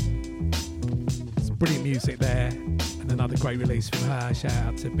 It's brilliant music there. And another great release from her. Shout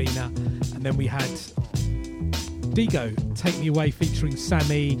out to Bina. And then we had Digo, Take Me Away, featuring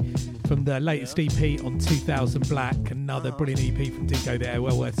Sammy from the latest EP on 2000 Black. Another brilliant EP from Digo there,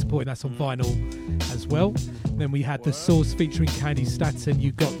 well worth supporting. That's on vinyl as well. Then we had The Source featuring Candy Staton,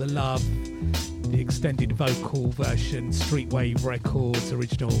 You Got the Love, the extended vocal version, Streetwave Records,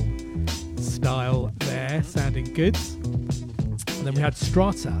 original style there, sounding good. And then we had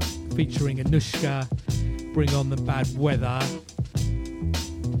Strata featuring Anushka, Bring On the Bad Weather,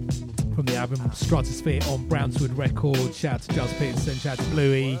 from the album Stratosphere on Brownswood Records. Shout out to Giles Peterson, shout out to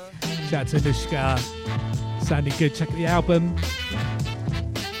Bluey, shout out to Anushka. Sounding good. Check out the album.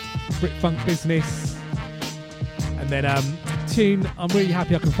 Brit Funk Business. And then tune I'm really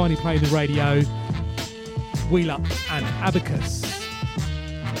happy I can finally play on the radio. Wheel Up and Abacus.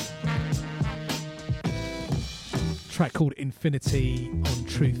 Track called Infinity on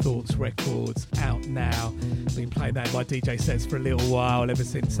True Thoughts Records, out now. Been playing that in my DJ sets for a little while, ever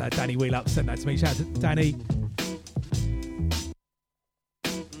since Danny Wheelup sent that to me. Shout out to Danny.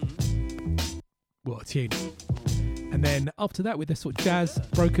 What a tune. And then after that, with the sort of jazz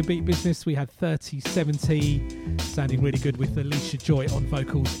broken beat business, we had 3070 sounding really good with Alicia Joy on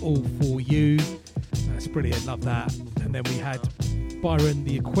vocals, All For You. That's brilliant, love that. And then we had Byron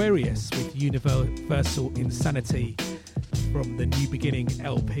the Aquarius with Universal Insanity from the New Beginning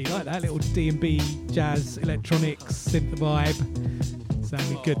LP. Like that little D&B jazz electronics synth vibe,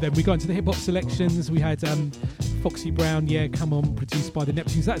 sounding good. Then we got into the hip hop selections. We had Foxy Brown, Yeah Come On, produced by the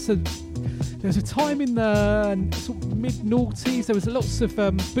Neptunes. There's a time in the sort of mid-noughties there was lots of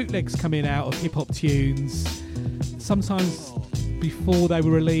bootlegs coming out of hip hop tunes, sometimes before they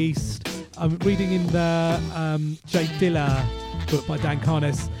were released. I'm reading in the Jay Dilla book by Dan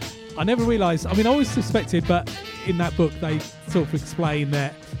Carnes. I never realised, I always suspected, but in that book they sort of explain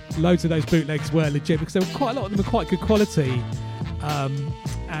that loads of those bootlegs were legit, because there were quite a lot of them were quite good quality,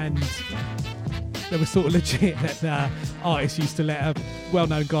 and they were sort of legit that the artists used to let a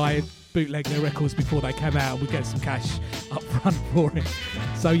well-known guy bootleg their records before they came out and would get some cash up front for it.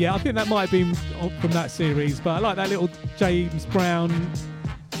 So yeah, I think that might have been from that series, but I like that little James Brown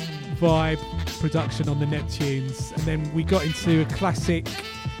vibe production on the Neptunes. And then we got into a classic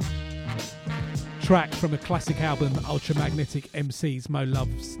track from a classic album, Ultramagnetic MC's Mo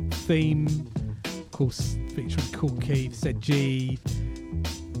Love's Theme, of course featuring Kool Keith, Zed G,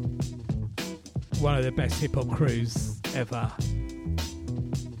 one of the best hip-hop crews ever.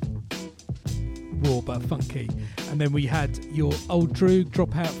 Raw but funky. And then we had Your Old Droog,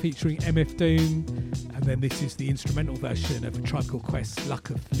 Dropout featuring MF Doom, and then this is the instrumental version of A Tribe Called Quest's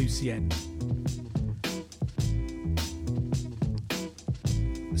Luck of Lucien.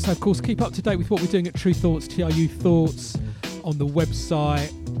 So of course keep up to date with what we're doing at True Thoughts, TRU Thoughts, on the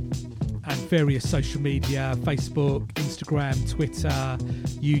website and various social media, Facebook, Instagram, Twitter,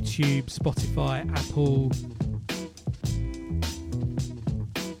 YouTube, Spotify, Apple,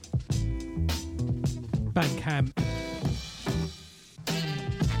 Bandcamp.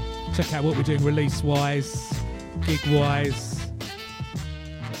 Check out what we're doing release-wise, gig-wise.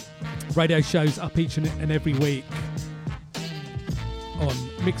 Radio shows up each and every week on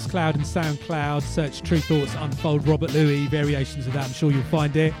Mixcloud and Soundcloud. Search True Thoughts Unfold Robert Louis, variations of that, I'm sure you'll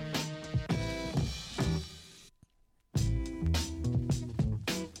find it.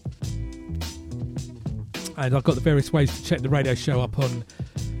 And I've got the various ways to check the radio show up on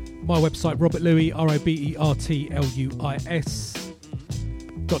my website, Robert Louis, RobertLuis.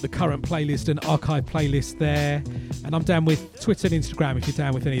 got the current playlist and archive playlist there. And I'm down with Twitter and Instagram. If you're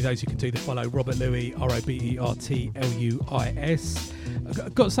down with any of those, you can do the follow Robert Louis, RobertLuis.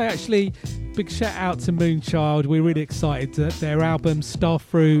 I've got to say, actually, big shout out to Moonchild. We're really excited that their album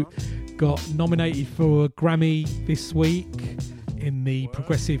Starfruit got nominated for a Grammy this week in the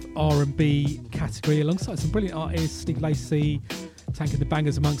progressive R&B category, alongside some brilliant artists, Steve Lacy, Tank and the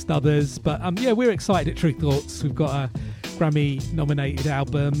Bangers, amongst others. But yeah, we're excited at Truth Thoughts. We've got a Grammy-nominated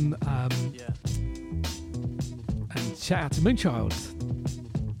album. And shout out to Moonchild.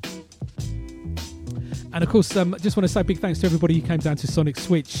 And of course, just want to say big thanks to everybody who came down to Sonic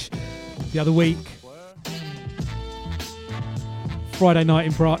Switch the other week. Friday night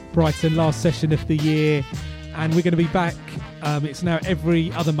in Brighton, last session of the year. And we're going to be back. It's now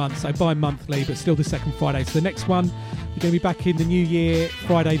every other month, so bi-monthly, but still the second Friday. So the next one, we're going to be back in the new year,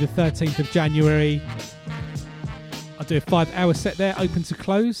 Friday the 13th of January. I'll do a 5-hour set there, open to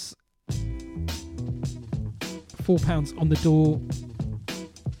close. £4 on the door.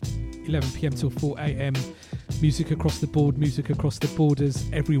 11 p.m. till 4 a.m. Music across the board, music across the borders.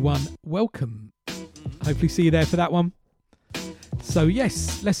 Everyone, welcome. Hopefully see you there for that one. So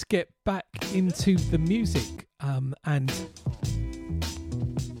yes, let's get back into the music. And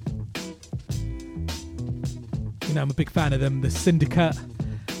you know, I'm a big fan of them. The Syndicate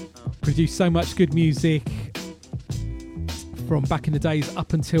produced so much good music from back in the days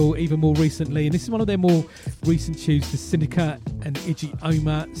up until even more recently, and this is one of their more recent tunes. The Syndicate and Iggy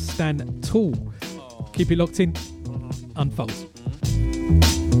Oma, Stand Tall. Keep it locked in. Unfolds.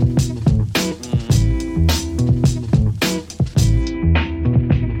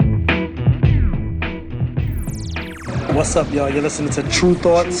 What's up, y'all? You're listening to True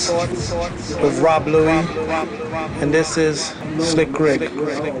Thoughts with Rob Louis, and this is Slick Rick. All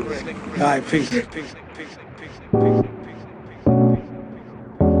right, peace.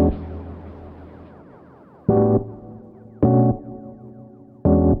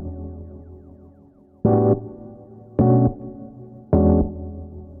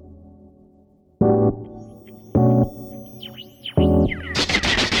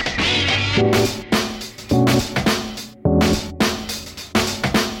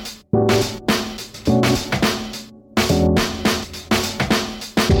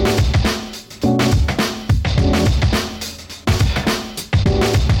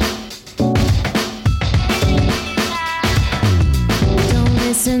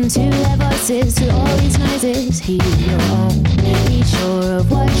 To all these noises, hear your own. Be sure of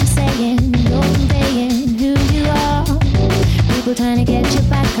what you're saying. You're conveying who you are. People trying to get you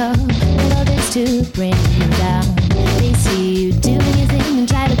back up, but all this to bring you down. They see you doing your thing and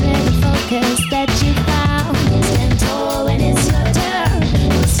try to blur the focus that you found. Stand tall when it's your turn.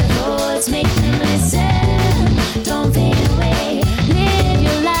 What's the thoughts, make them listen. Don't fade away, live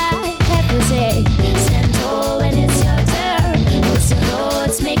your life, have to say. Stand tall when it's your turn. What's the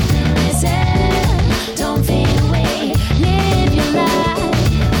thoughts, make them listen. Don't fade away, live your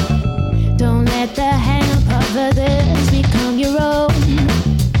life. Don't let the hang-up of others become your own.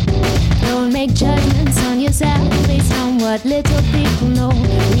 Don't make judgments on yourself based on what little people know.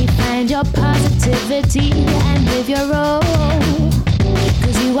 Refine your positivity and live your role.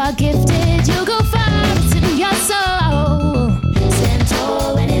 Cause you are gifted, you'll go far, it's in your soul. Stand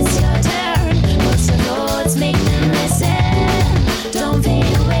tall when it's your turn. What's the thoughts, make them listen. Don't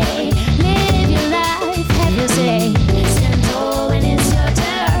fade away, live your life, have your say. Stand tall when it's your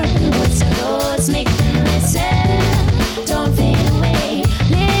turn. What's the thoughts, make them listen. Don't fade away,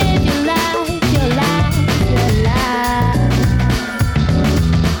 live your life, your life, your life.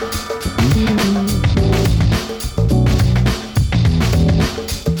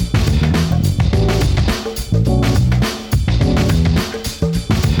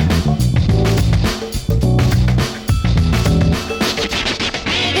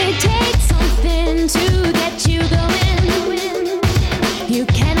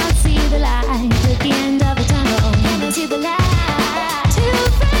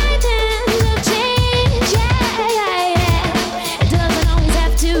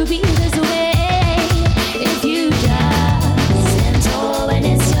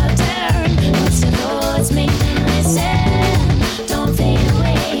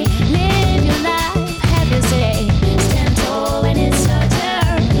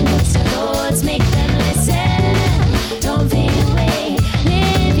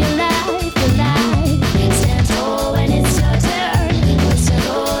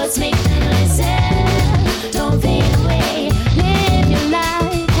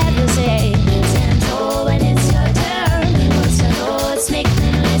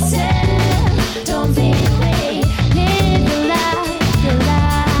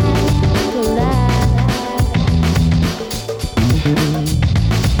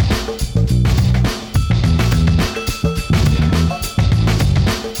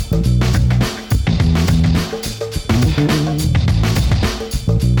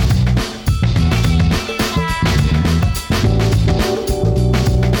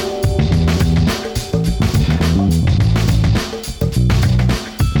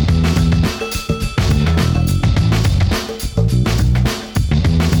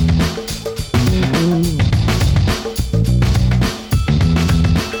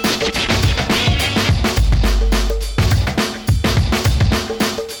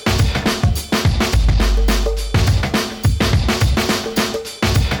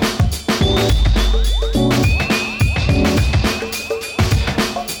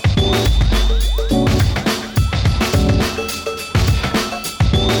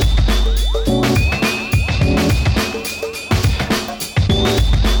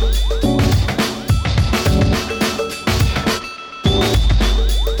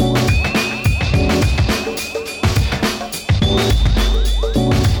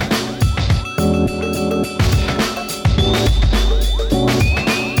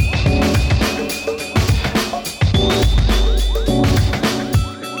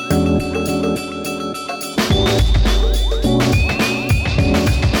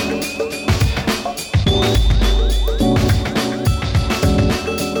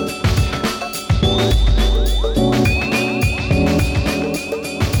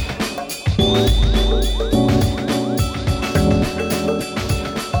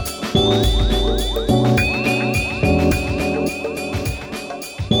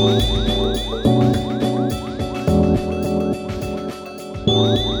 Yo,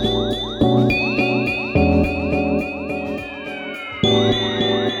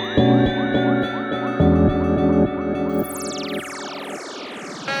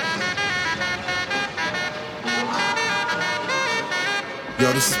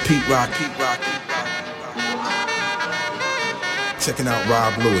 this is Pete Rock. Checking out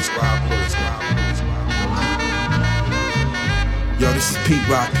Rob Lewis. Yo, this is Pete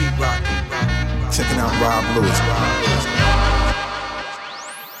Rock. Checking out Rob Lewis.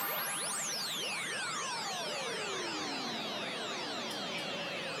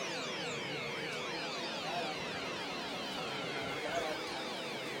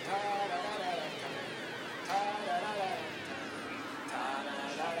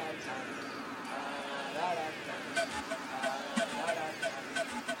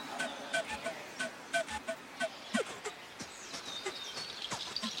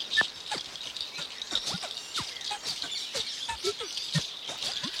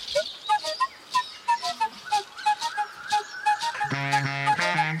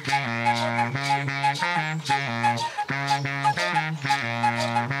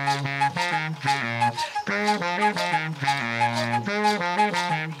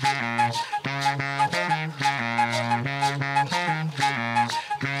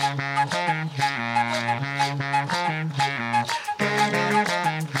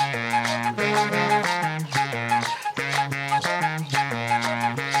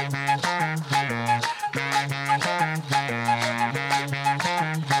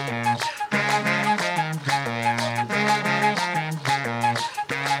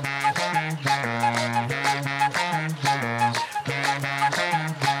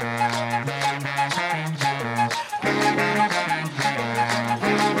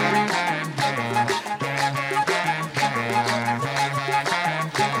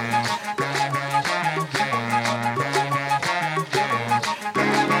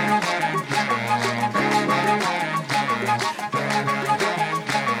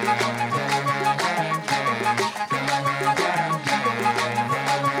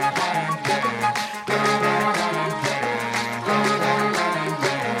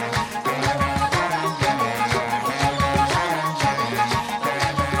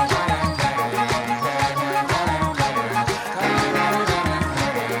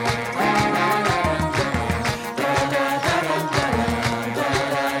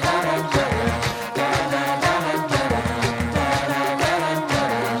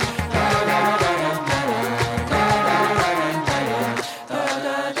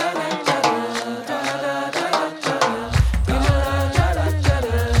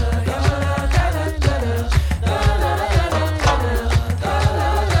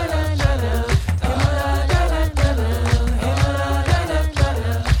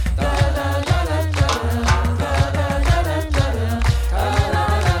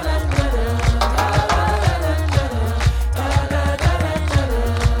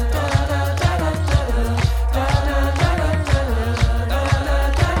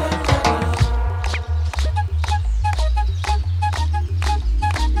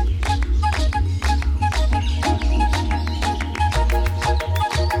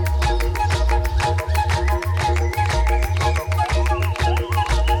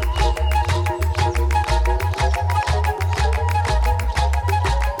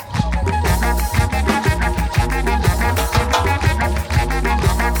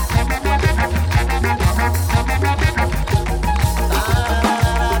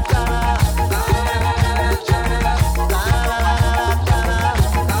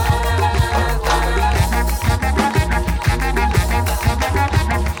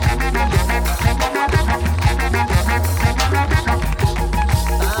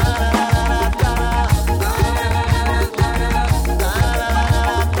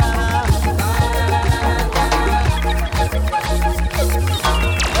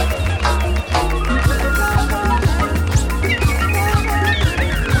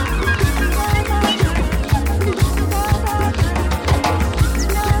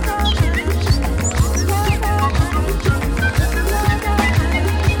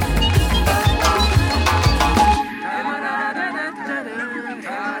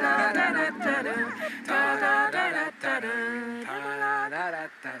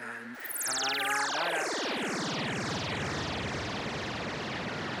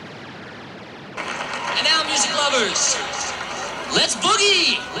 And now, music lovers, let's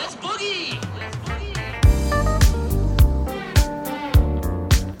boogie! Let's boogie!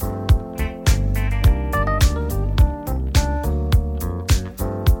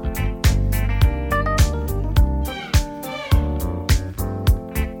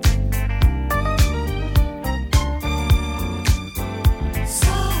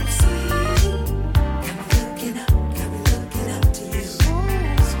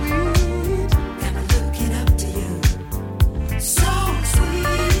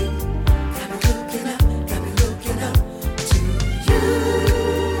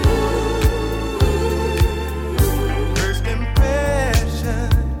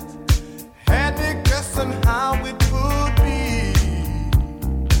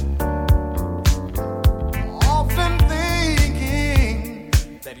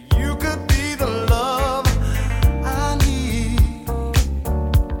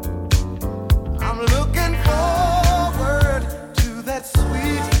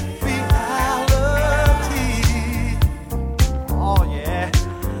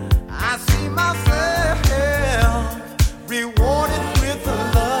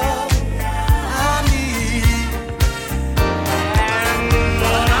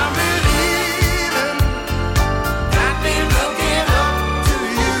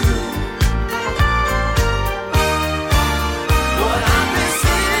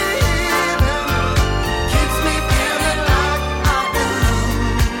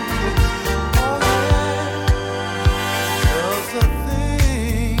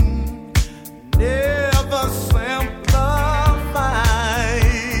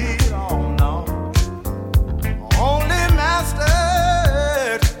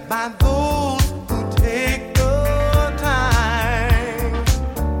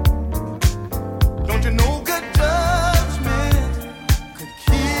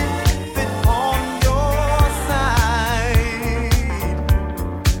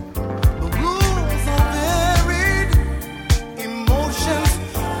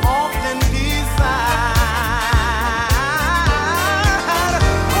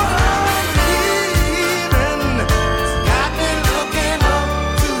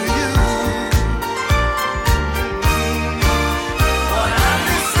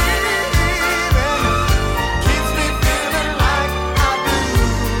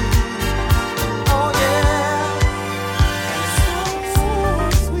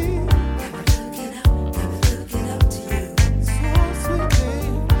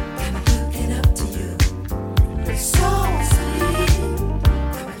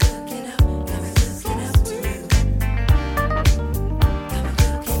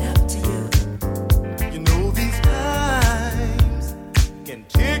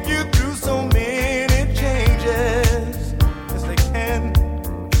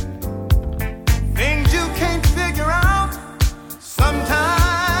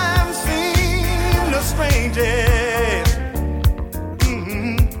 changes.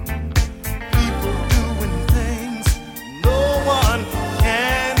 People doing things no one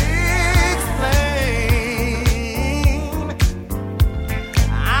can explain.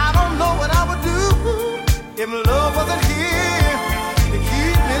 I don't know what I would do if love wasn't here to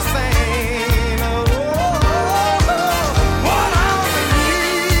keep me sane. What I'm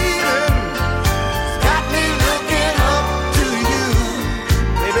believing has got me looking up to you,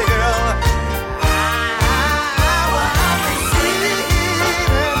 baby girl. What I'm receiving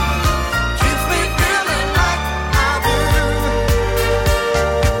keeps me feeling like I do.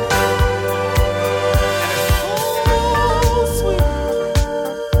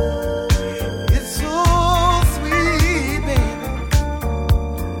 And it's so sweet, baby.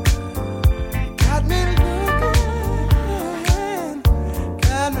 Got me looking,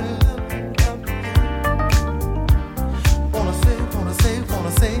 got me looking up to you. Wanna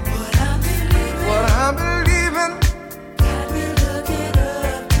say what I'm believing. Got me looking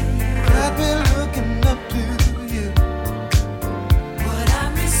up to you. Got me looking up to you. What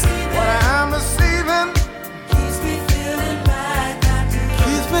I'm receiving keeps me feeling like I do.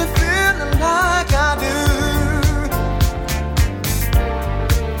 Keeps me feeling like I do.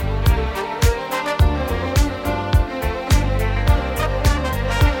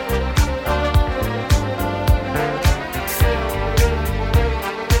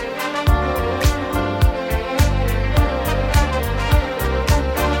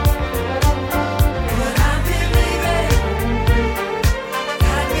 What I'm believing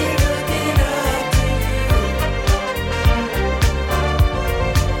got me looking up to you.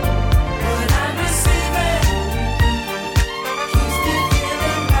 What I'm receiving keeps me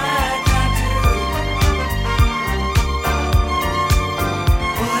feeling like I do.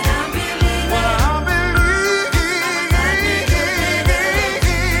 What I'm believing got me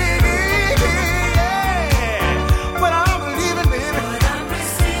what I'm believing, baby.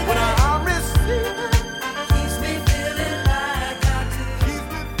 What I'm receiving keeps me feeling like I do. Keeps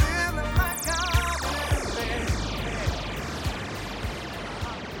me feeling like I do.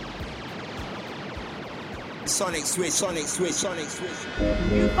 Sonic switch.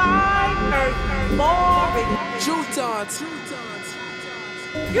 You find earth boring. True thoughts.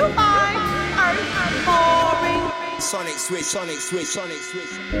 You find earth boring. Sonic switch.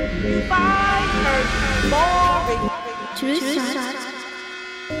 You find earth boring.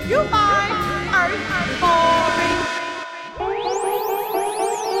 You find earth boring.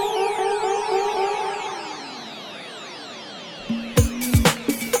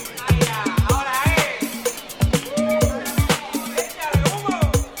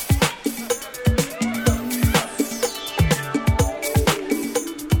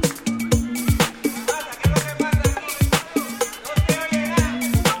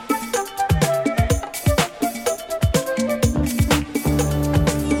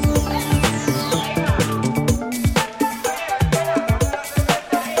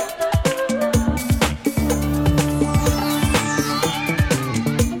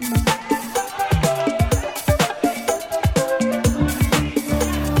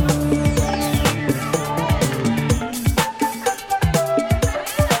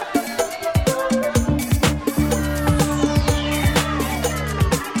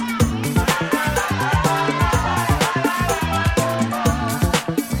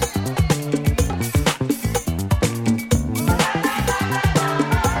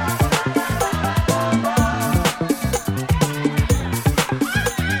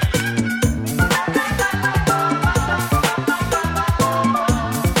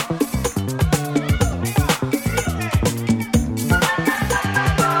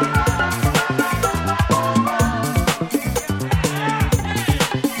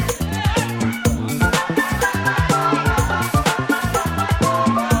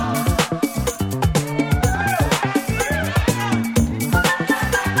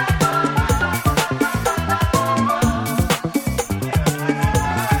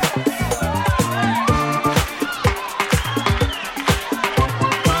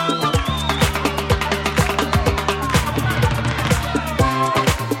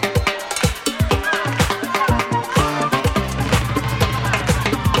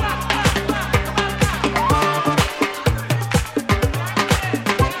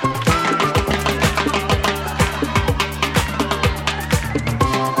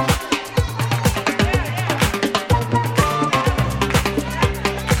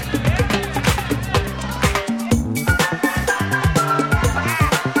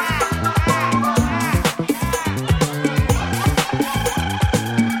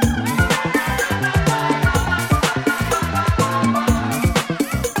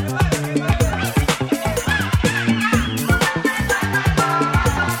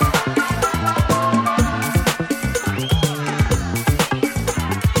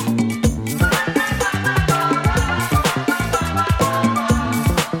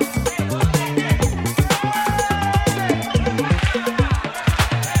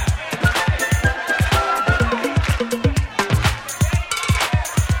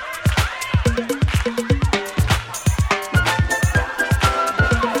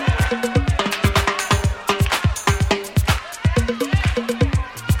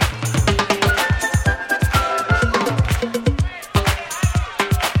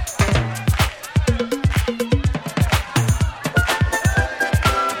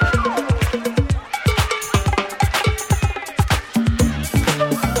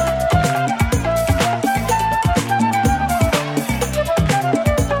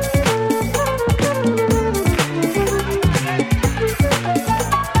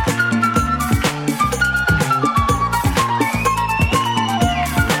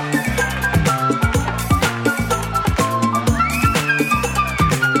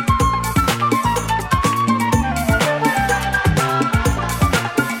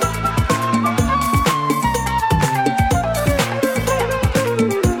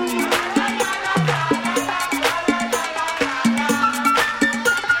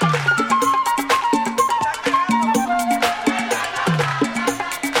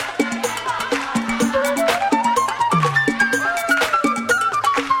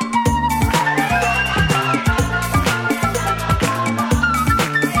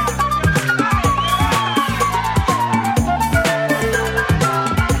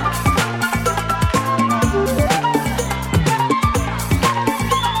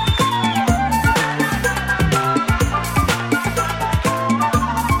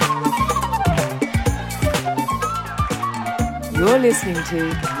 listening to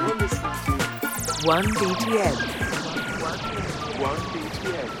 1BTN.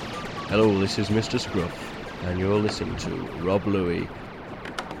 Hello, this is Mr. Scruff, and you're listening to Rob Louie.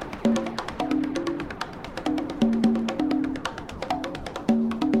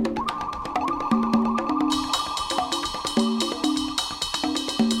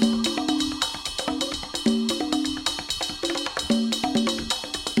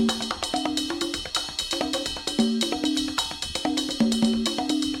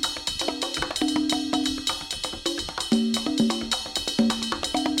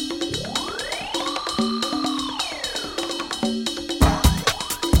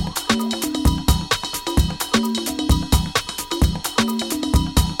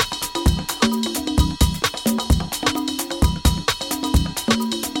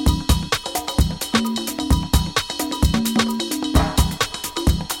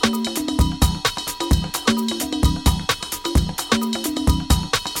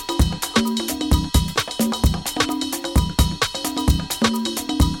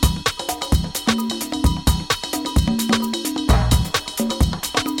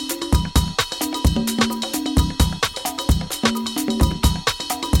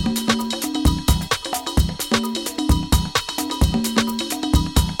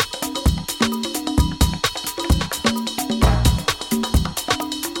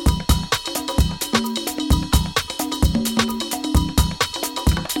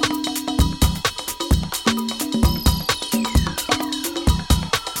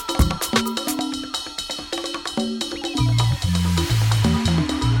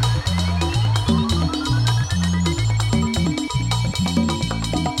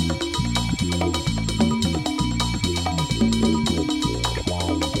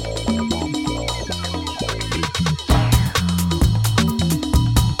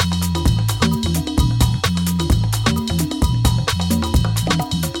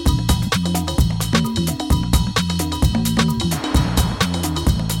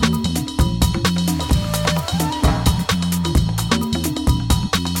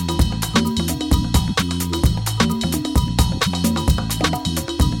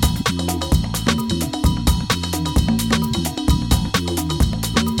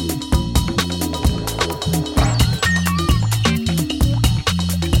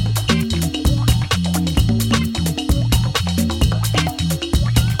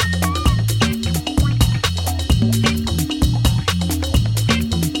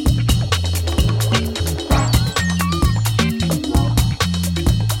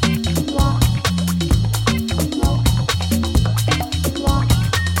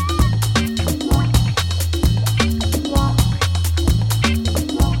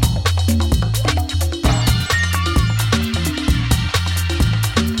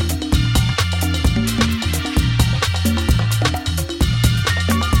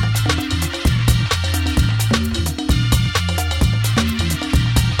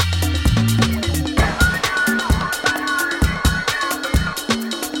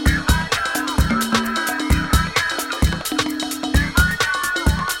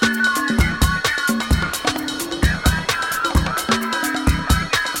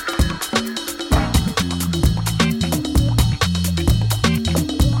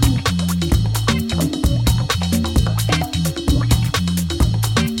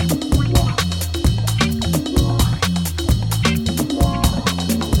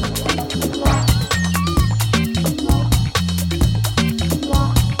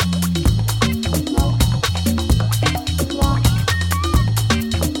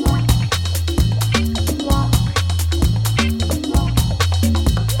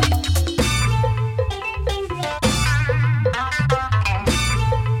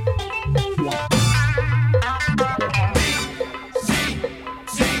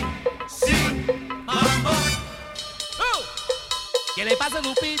 ¿Qué le pasa,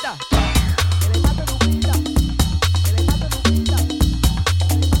 Lupita?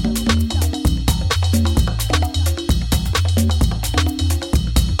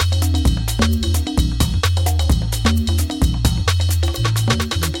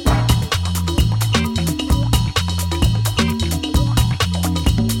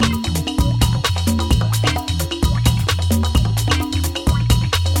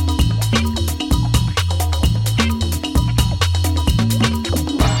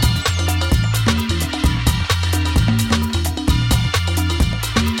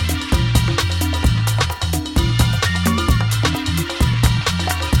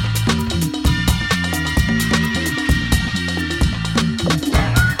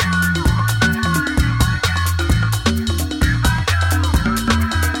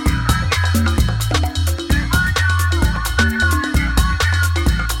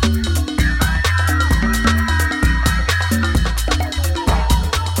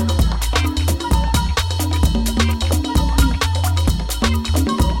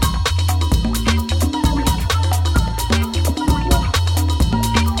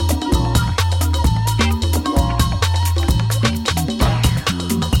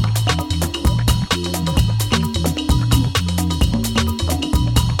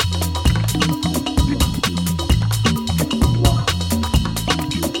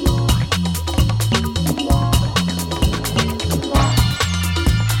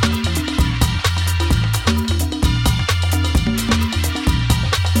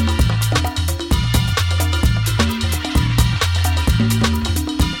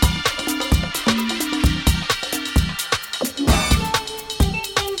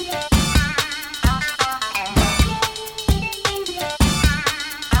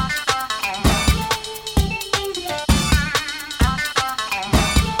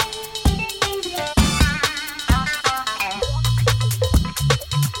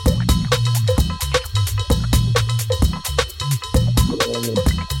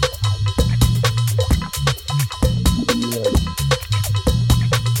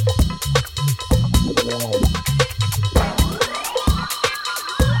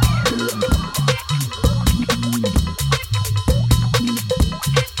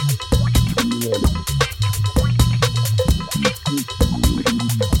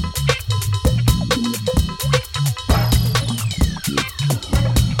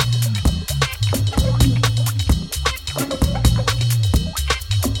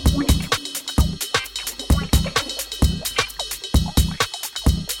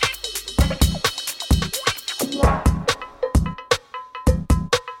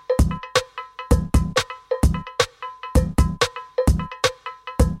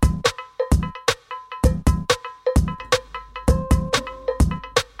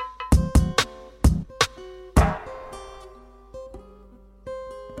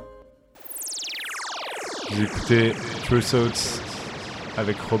 Vous écoutez True Thoughts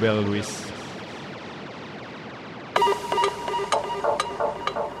avec Robert Louis.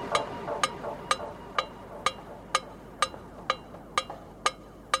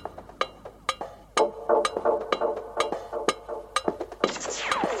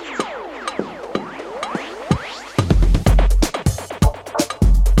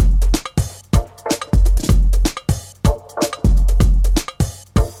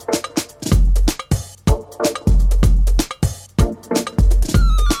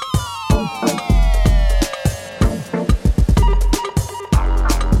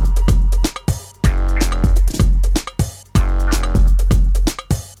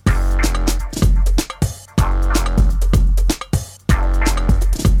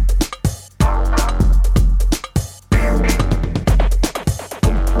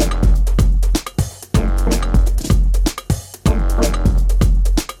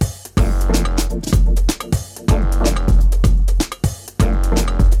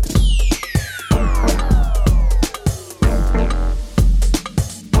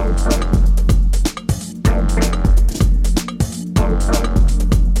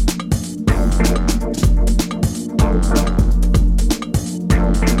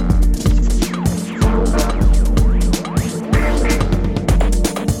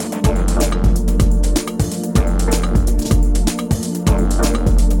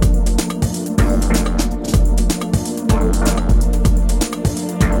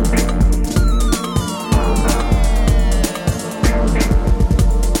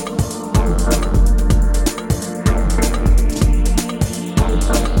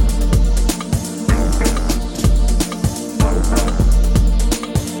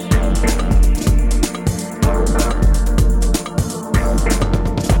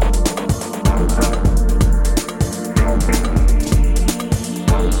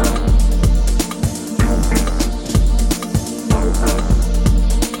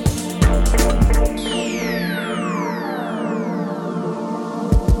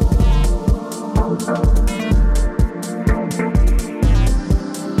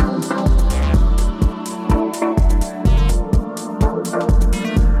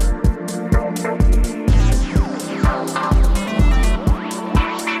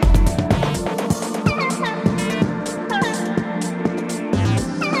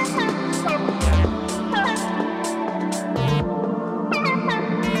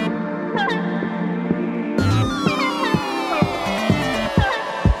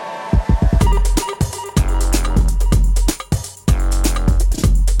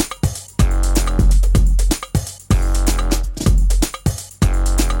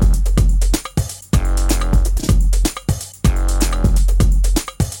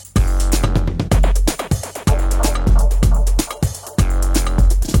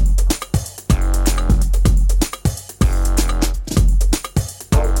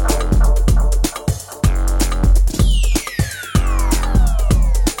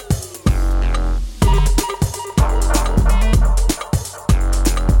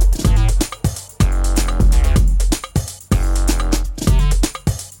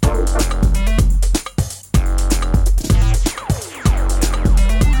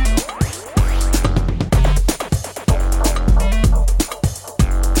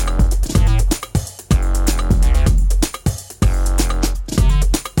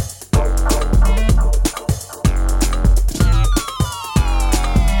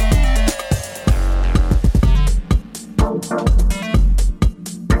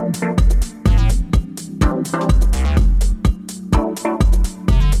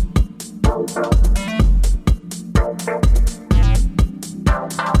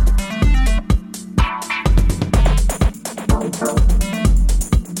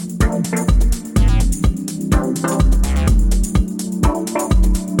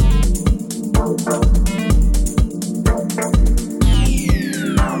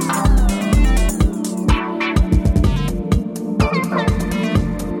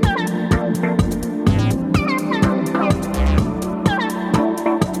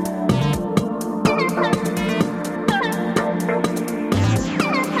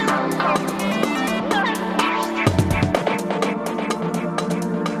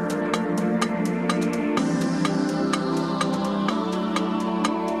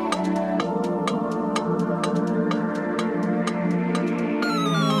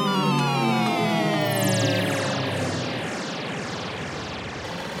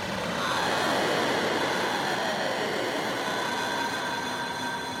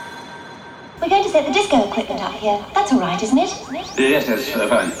 We're going to set the disco equipment up here. That's all right, isn't it? Yes,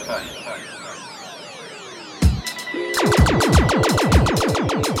 fine.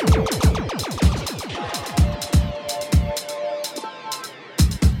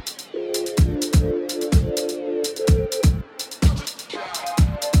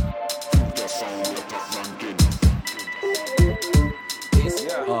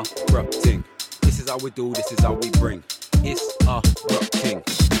 we do, this is how we bring. It's a rock thing.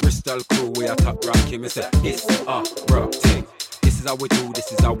 Bristol crew, we are top ranking. Me say, it's a rock thing. This is how we do,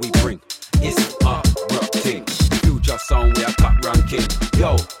 this is how we bring. It's a rock thing. Future sound, we are top ranking.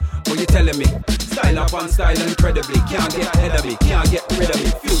 Yo, what you telling me? Style up on style incredibly. Can't get ahead of me, can't get rid of me.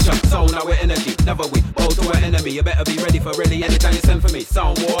 Future sound, our energy, never we bow to our enemy. You better be ready for really anytime you send for me.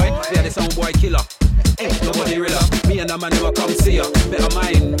 Sound boy, yeah, the sound boy killer. Ain't nobody realer. Me and a man never come see ya. Better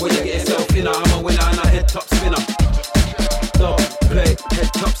mind when you get yourself in. I'm a winner and a head top spinner. Dub play,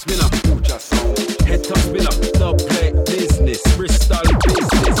 head top spinner. Future sound, head top spinner. Dub play, business, Bristol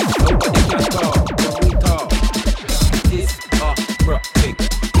business. Nobody can talk, but we talk. It's a rock thing.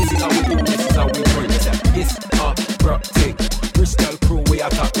 This is how we do, this is how we bring. It's a rock thing. Bristol crew, we are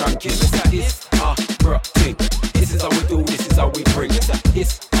top ranking. It's a rock thing. This is how we do, this is how we bring.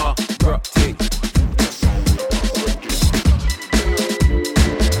 It's a rock thing.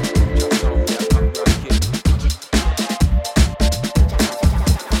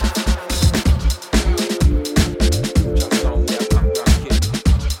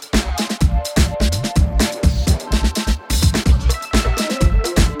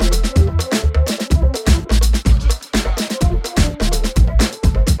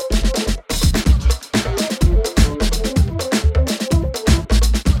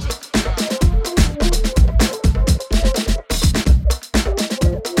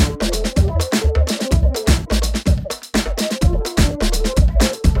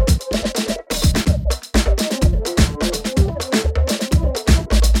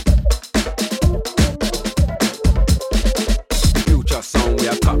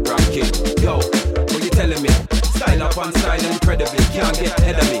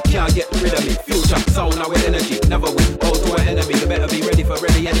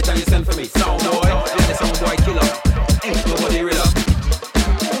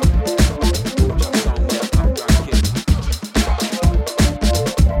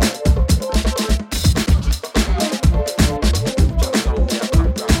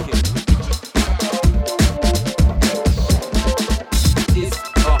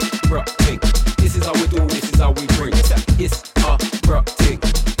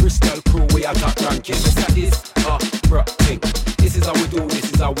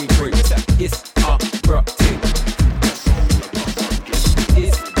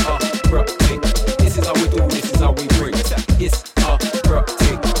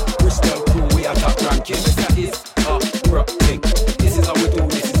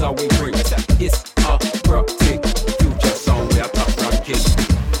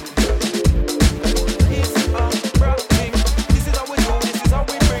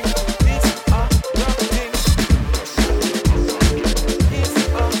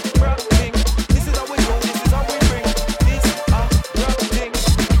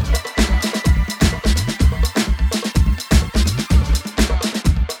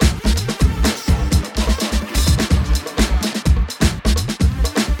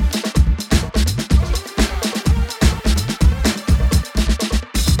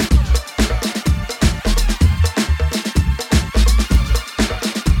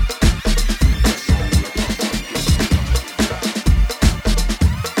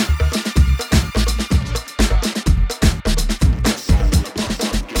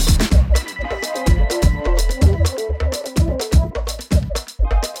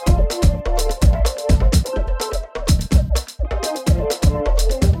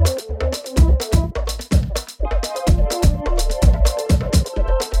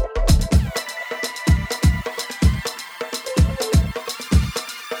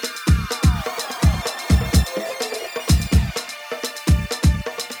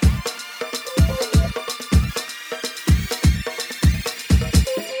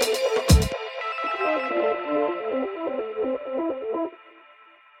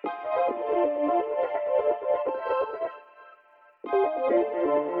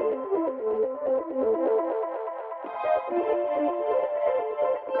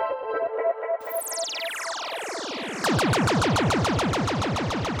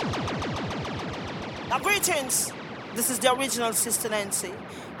 Now, greetings. This is the original Sister Nancy,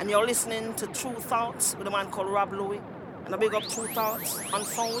 and you're listening to True Thoughts with a man called Rob Louie. And I big up True Thoughts,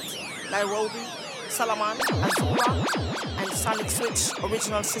 Unfold, Nairobi, Salaman, Azura, and Sonic Switch.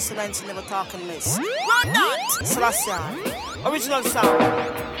 Original Sister Nancy, never talking miss. Run that! Sebastian. Original sound.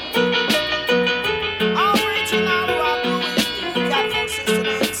 Original Rob Louie. Got no Sister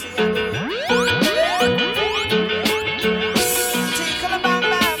Nancy. Tickle a bang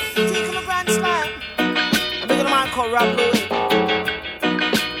bang, tickle a grand slam. I big up a man called Rob Louie.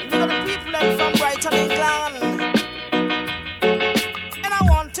 And we got the people that from Brighton, England. And I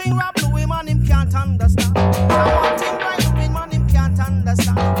want to Rob Louie, man, him can't understand.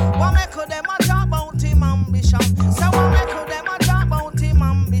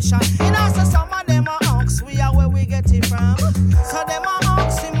 ambition. In also some of them are ox, we are where we get it from. So them are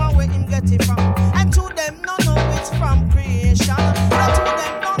ox, him are where him get it from. And to them no know it's from creation. And to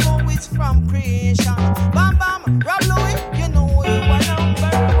them no know it's from creation. Bam bam, Rob Louis, you know you are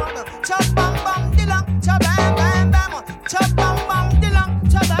number one. Chop bam bam, dilang, chop bam bam bam. Chop bam bam,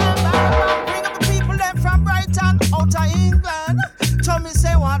 dilang, chop bam bam bam. Bring up the people them from Brighton, out of England. Tell me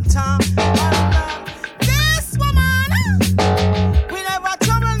say what time. This woman, we never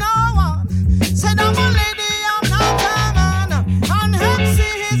trouble no one. Said I'm a lady, I'm not a man. And MC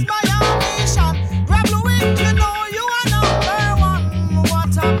is my ambition. Rob Louis, you know you are number one.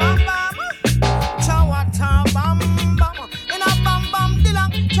 What a bam bam, cha what a bam bam. In a bam bam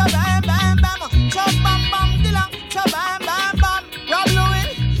dilang, cha bam bam bam. Cha bam bam dilang, cha bam bam bam. Rob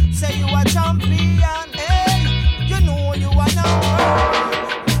Louis, say you are champion, hey. You know you are number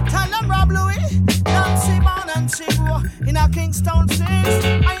one. Tell them Rob Louis, Nancy Man and Chigo in a Kingston 6.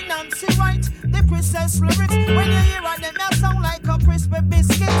 I Nancy White, the princess lyrics. When you hear it, them that sound like a crispy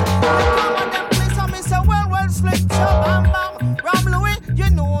biscuit. You come on them place and me say well slick. So bam bam, Rob Louis, you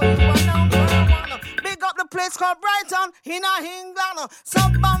know you are number one. Big up the place called Brighton in a England. So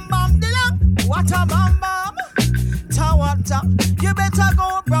bam bam dilang, what a bam bam. Ta what a, you better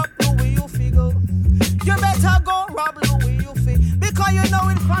go Rob Louis, you figure. You better go Rob Louis, you feel. Because you know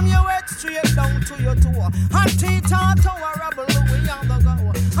it from your head straight down to your toe. And Tita Tower, Rob Louis on the go.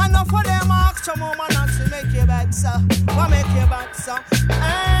 Enough for them ask some more man and to make you bad, sir. What make you bad, sir?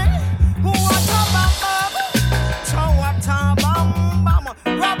 Hey, what a bam bam. So what a bam bam.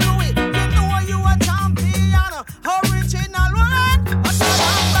 Rob Louis, you know you a champion. Original one. What a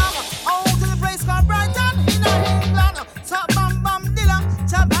bam bam. Out to the place called Brighton in England. So bam bam dilang,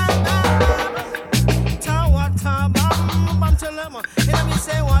 cha bam bam. Tell them, hear me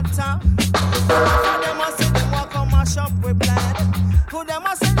say what time. Who them a say them walk on my shop with blood? Who them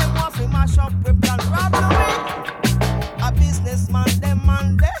a say them walk in my shop with blood? Rob Louis, a businessman, them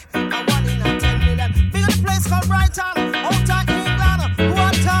man there, a 1 in a 10 million. Big the place called Brighton, out of England.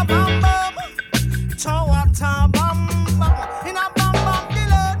 What a bam bam, cha what a bam bam. In a bam bam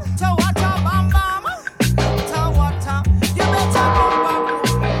dealer, cha what a bam bam, cha what a. You better go back.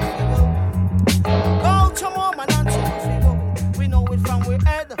 Go to more man and see. From we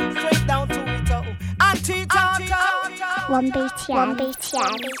head straight down to it all. And Tita. One beat, yeah.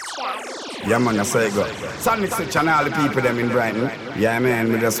 Yeah, man, I say go. Sonic Switch and all the people them in Brighton. Yeah,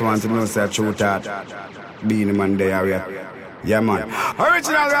 man, we just want to know say true that. Being the man there, yeah, man.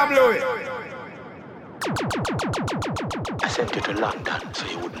 Original Rob Louis. I sent you to London so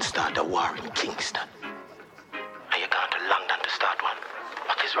you wouldn't start a war in Kingston. Are you going to London to start one?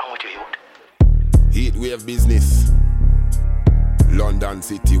 What is wrong with you, youth? Heatwave business. London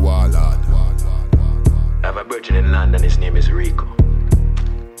City Warlord. I have a virgin in London, his name is Rico.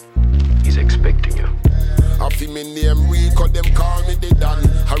 He's expecting you. I feel me name Rico, them call me the Dan.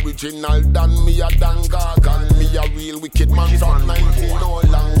 Original Dan, me a Dan Gargan. Me a real wicked man from 19 no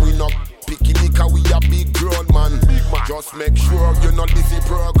long. We not picky liquor, we a big grown man. Just make sure you know this is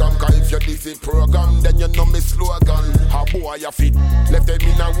program. Cause if you this is program, then you know me slogan. A boy a fit, left them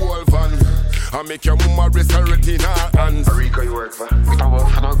in a whole van. I make your mama rest her in her hands. Rico, you work for? I don't work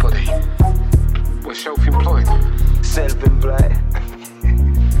for nobody. We're self-employed. Self-employed?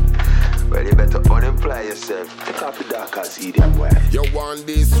 Well, you better unemploy yourself. Take off the dark and see them boy. You want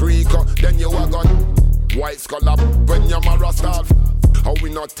this Rico, then you are gone. White skull up when your mara start. How we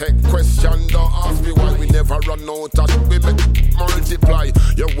not take question, don't ask me why we never run out of we multiply.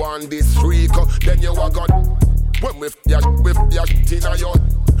 You want this Rico, then you are gone. When we f*** in a yacht.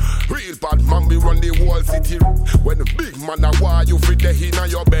 Real bad man, we run the whole city. When the big man a war, you fit the in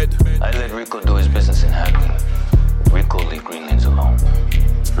your bed. I let Rico do his business in Hackney. Rico leave Greenlands alone.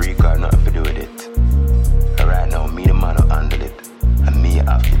 Rico have nothing to do with it. And right now, me the man who handle it. And me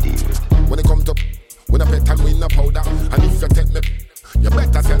have to deal with it. When it come to, when I pet and win a powder. And if you take me, you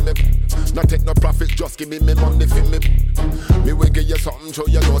better sell me. Not take no profit, just give me money for me. Me will give you something so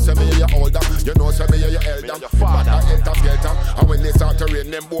you know say me you're older. You know say me you're elder. But I enter skelter. And when they start to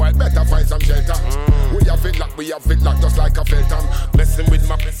rain, them boy better find some shelter. We have it locked just like a filter. Messing with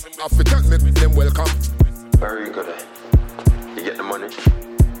my African, me them welcome. Very good. You get the money.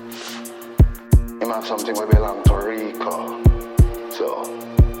 You have something that belong to Rico. So,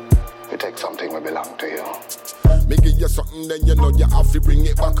 you take something that belong to you. Me give you something, then you know you have to bring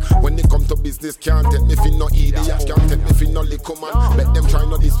it back. When it come to business, can't take me for no idiot. Can't take me for no liquor man. Bet them try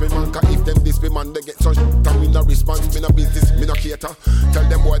no this me man. Cause if them this me man, they get some shit and me no response. Me no business, me no cater. Tell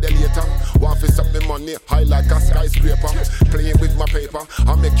them boy they later. Want to stop me money high like a skyscraper. Playing with my paper,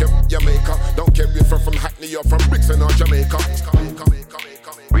 I make you Jamaica. Don't care if you're from Hackney or from Brixton or Jamaica.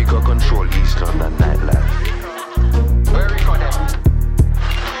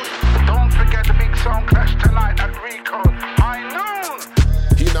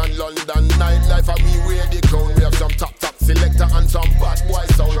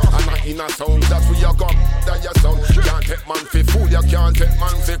 in a sound. That's where you got that your sound. Can't take man for fool, you can't take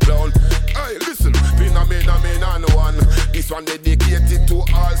man for clown. Hey, listen, Phenomena and one. This one dedicated to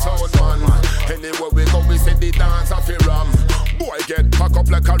all sound man. Anywhere we go, we say the dance of a ram. Boy get pack up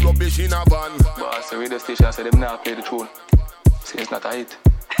like a rubbish in a van. Boss, the radio station said them now play the tune. Say it's not a hit.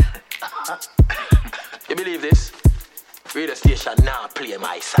 You believe this? Radio station now play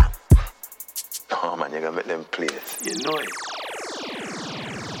my song. Oh man, you gonna make them play it. You know it.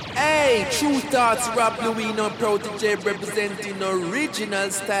 Hey, True Thoughts, Rob Louis, no protege, representing original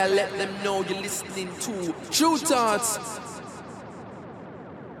style. Let them know you're listening to True Thoughts.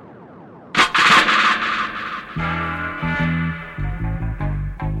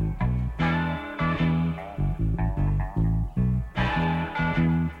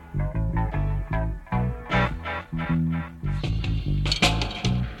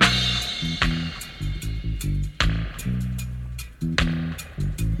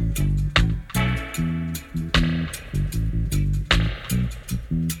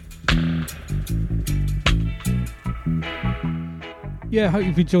 Yeah, I hope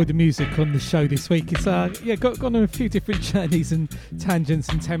you've enjoyed the music on the show this week. It's gone on a few different journeys and tangents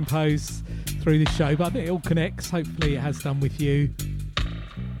and tempos through the show, but I think it all connects. Hopefully it has done with you.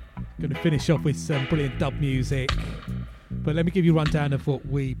 Going to finish off with some brilliant dub music, but let me give you a rundown of what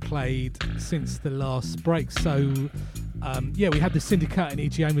we played since the last break. So we had the Syndicate and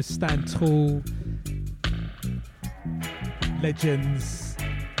Idiomas Stand Tall, Legends,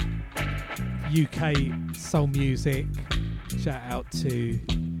 UK soul music. Shout out to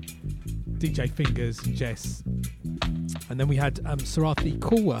DJ Fingers and Jess. And then we had Sarathi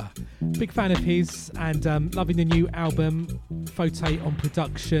Kawa, big fan of his, and loving the new album, Fote on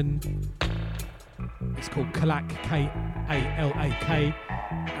production. It's called Kalak, K-A-L-A-K,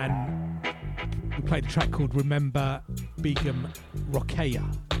 and we played a track called Remember Begum Rokeya.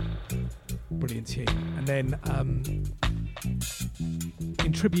 Brilliant tune. And then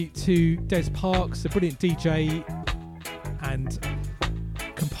in tribute to Des Parks, a brilliant DJ and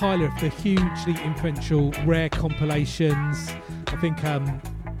compiler of the hugely influential Rare compilations. I think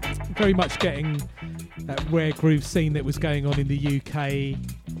very much getting that rare groove scene that was going on in the UK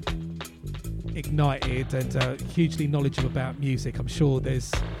ignited, and hugely knowledgeable about music. I'm sure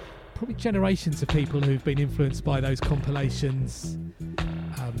there's probably generations of people who've been influenced by those compilations,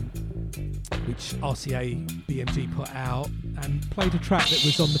 which RCA BMG put out, and played a track that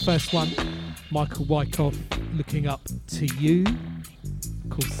was on the first one, Michael Wyckoff, Looking Up to You,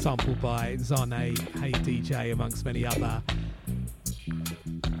 called Sampled by Zane, Hey DJ, amongst many other.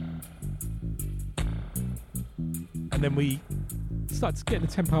 And then we started getting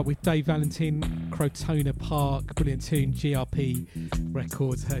the tempo up with Dave Valentin, Crotona Park, brilliant tune, GRP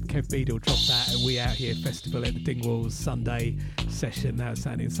Records. Heard Kev Beadle drop that at We Out Here Festival at the Dingwalls Sunday session. That was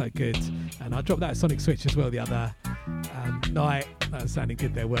sounding so good. And I dropped that at Sonic Switch as well the other night. That was sounding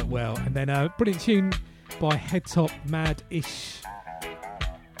good there, worked well. And then a brilliant tune by Headtop, Mad-ish,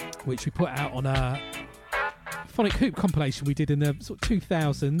 which we put out on a Phonic Hoop compilation we did in the sort of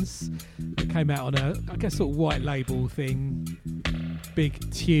 2000s. It came out on a, I guess, sort of white label thing.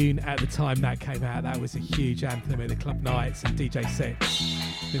 Big tune at the time that came out. That was a huge anthem at the club nights and DJ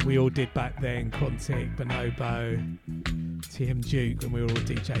sets that we all did back then. Quantic, Bonobo, TM Duke, when we were all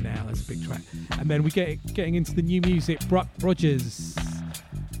DJ now. That's a big track. And then we getting into the new music. Bruck Rogers,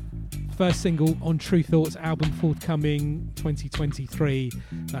 first single on True Thoughts album forthcoming 2023.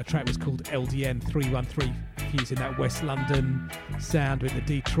 That track was called LDN 313, using that West London sound with the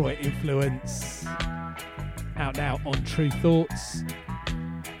Detroit influence. Out now on True Thoughts.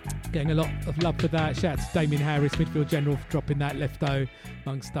 Getting a lot of love for that. Shout out to Damien Harris, midfield general, for dropping that, Lefto,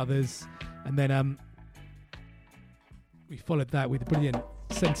 amongst others. And then we followed that with the brilliant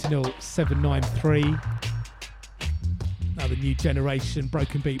Sentinel 793. Now the new generation,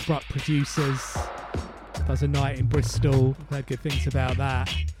 Broken Beat Bruck producers. Does a night in Bristol. I've heard good things about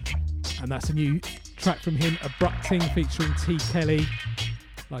that. And that's a new track from him, Abrupting, featuring T. Kelly.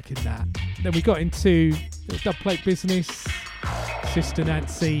 Liking that. Then we got into dub plate business. Sister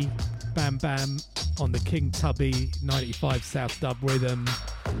Nancy, Bam Bam on the King Tubby 95 South Dub Rhythm.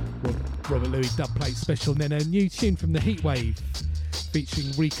 Robert Louis dub plate special. And then a new tune from the Heatwave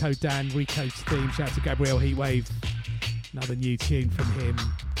featuring Rico Dan, Rico's theme. Shout out to Gabriel Heatwave. Another new tune from him.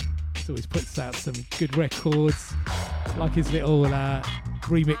 He always puts out some good records. Like his little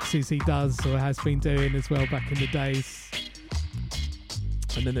remixes he does or has been doing as well back in the days.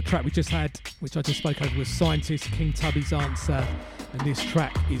 And then the track we just had, which I just spoke over, was Scientist, King Tubby's Answer. And this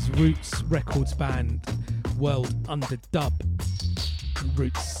track is Roots Records Band, World Under Dub.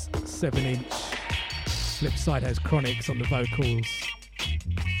 Roots 7-inch. Flip side has Chronics on the vocals.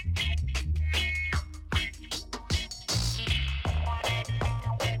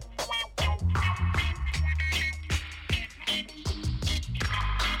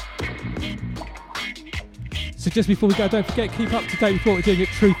 So just before we go, don't forget, keep up to date with what we're doing at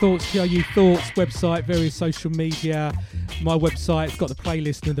True Thoughts, TRU Thoughts, website, various social media. My website's got the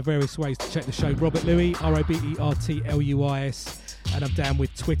playlist and the various ways to check the show. Robert Louis, RobertLuis. And I'm down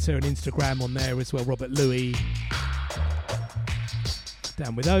with Twitter and Instagram on there as well, Robert Louis.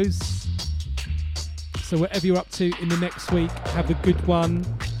 Down with those. So whatever you're up to in the next week, have a good one.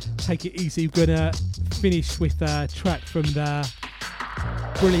 Take it easy. We're going to finish with a track from the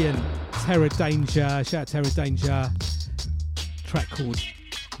brilliant Terror Danger. Shout out Terror Danger. Track called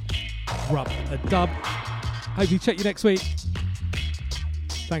Rub a Dub. Hope you check you next week.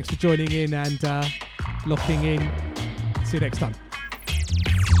 Thanks for joining in and locking in. See you next time.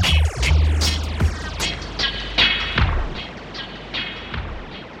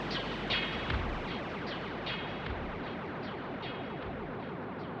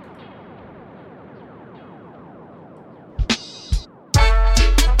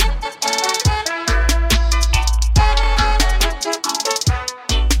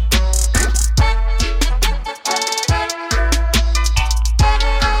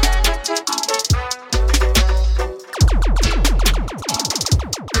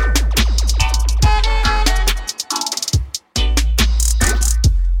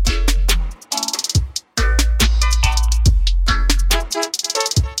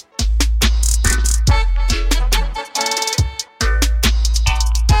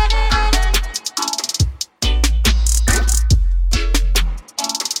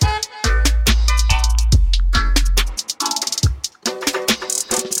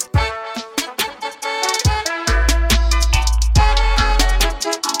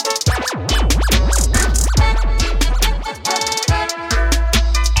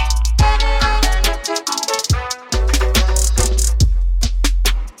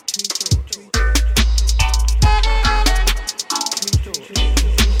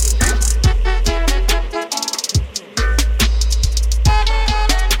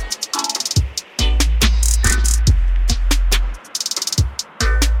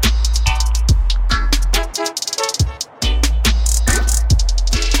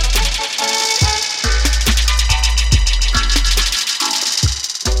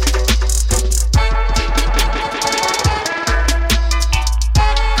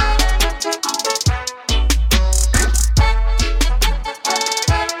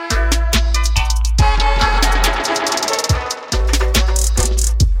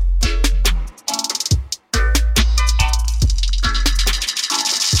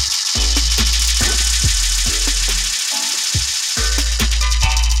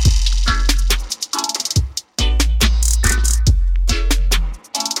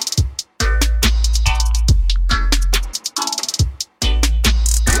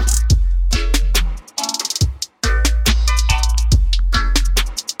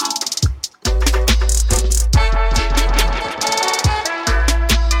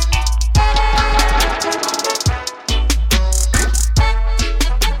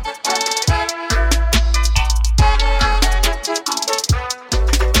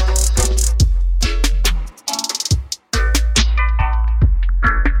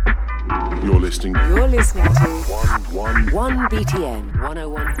 You're listening to 1BTN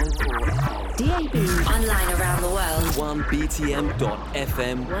 101.4 DAB. Online around the world.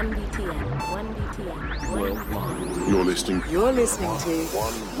 1BTM.FM. 1BTN. Worldwide. You're listening. You're listening to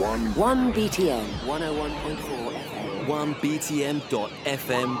 1BTN 101.4 FM.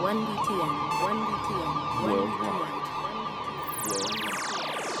 1BTM.FM. 1BTN. Worldwide.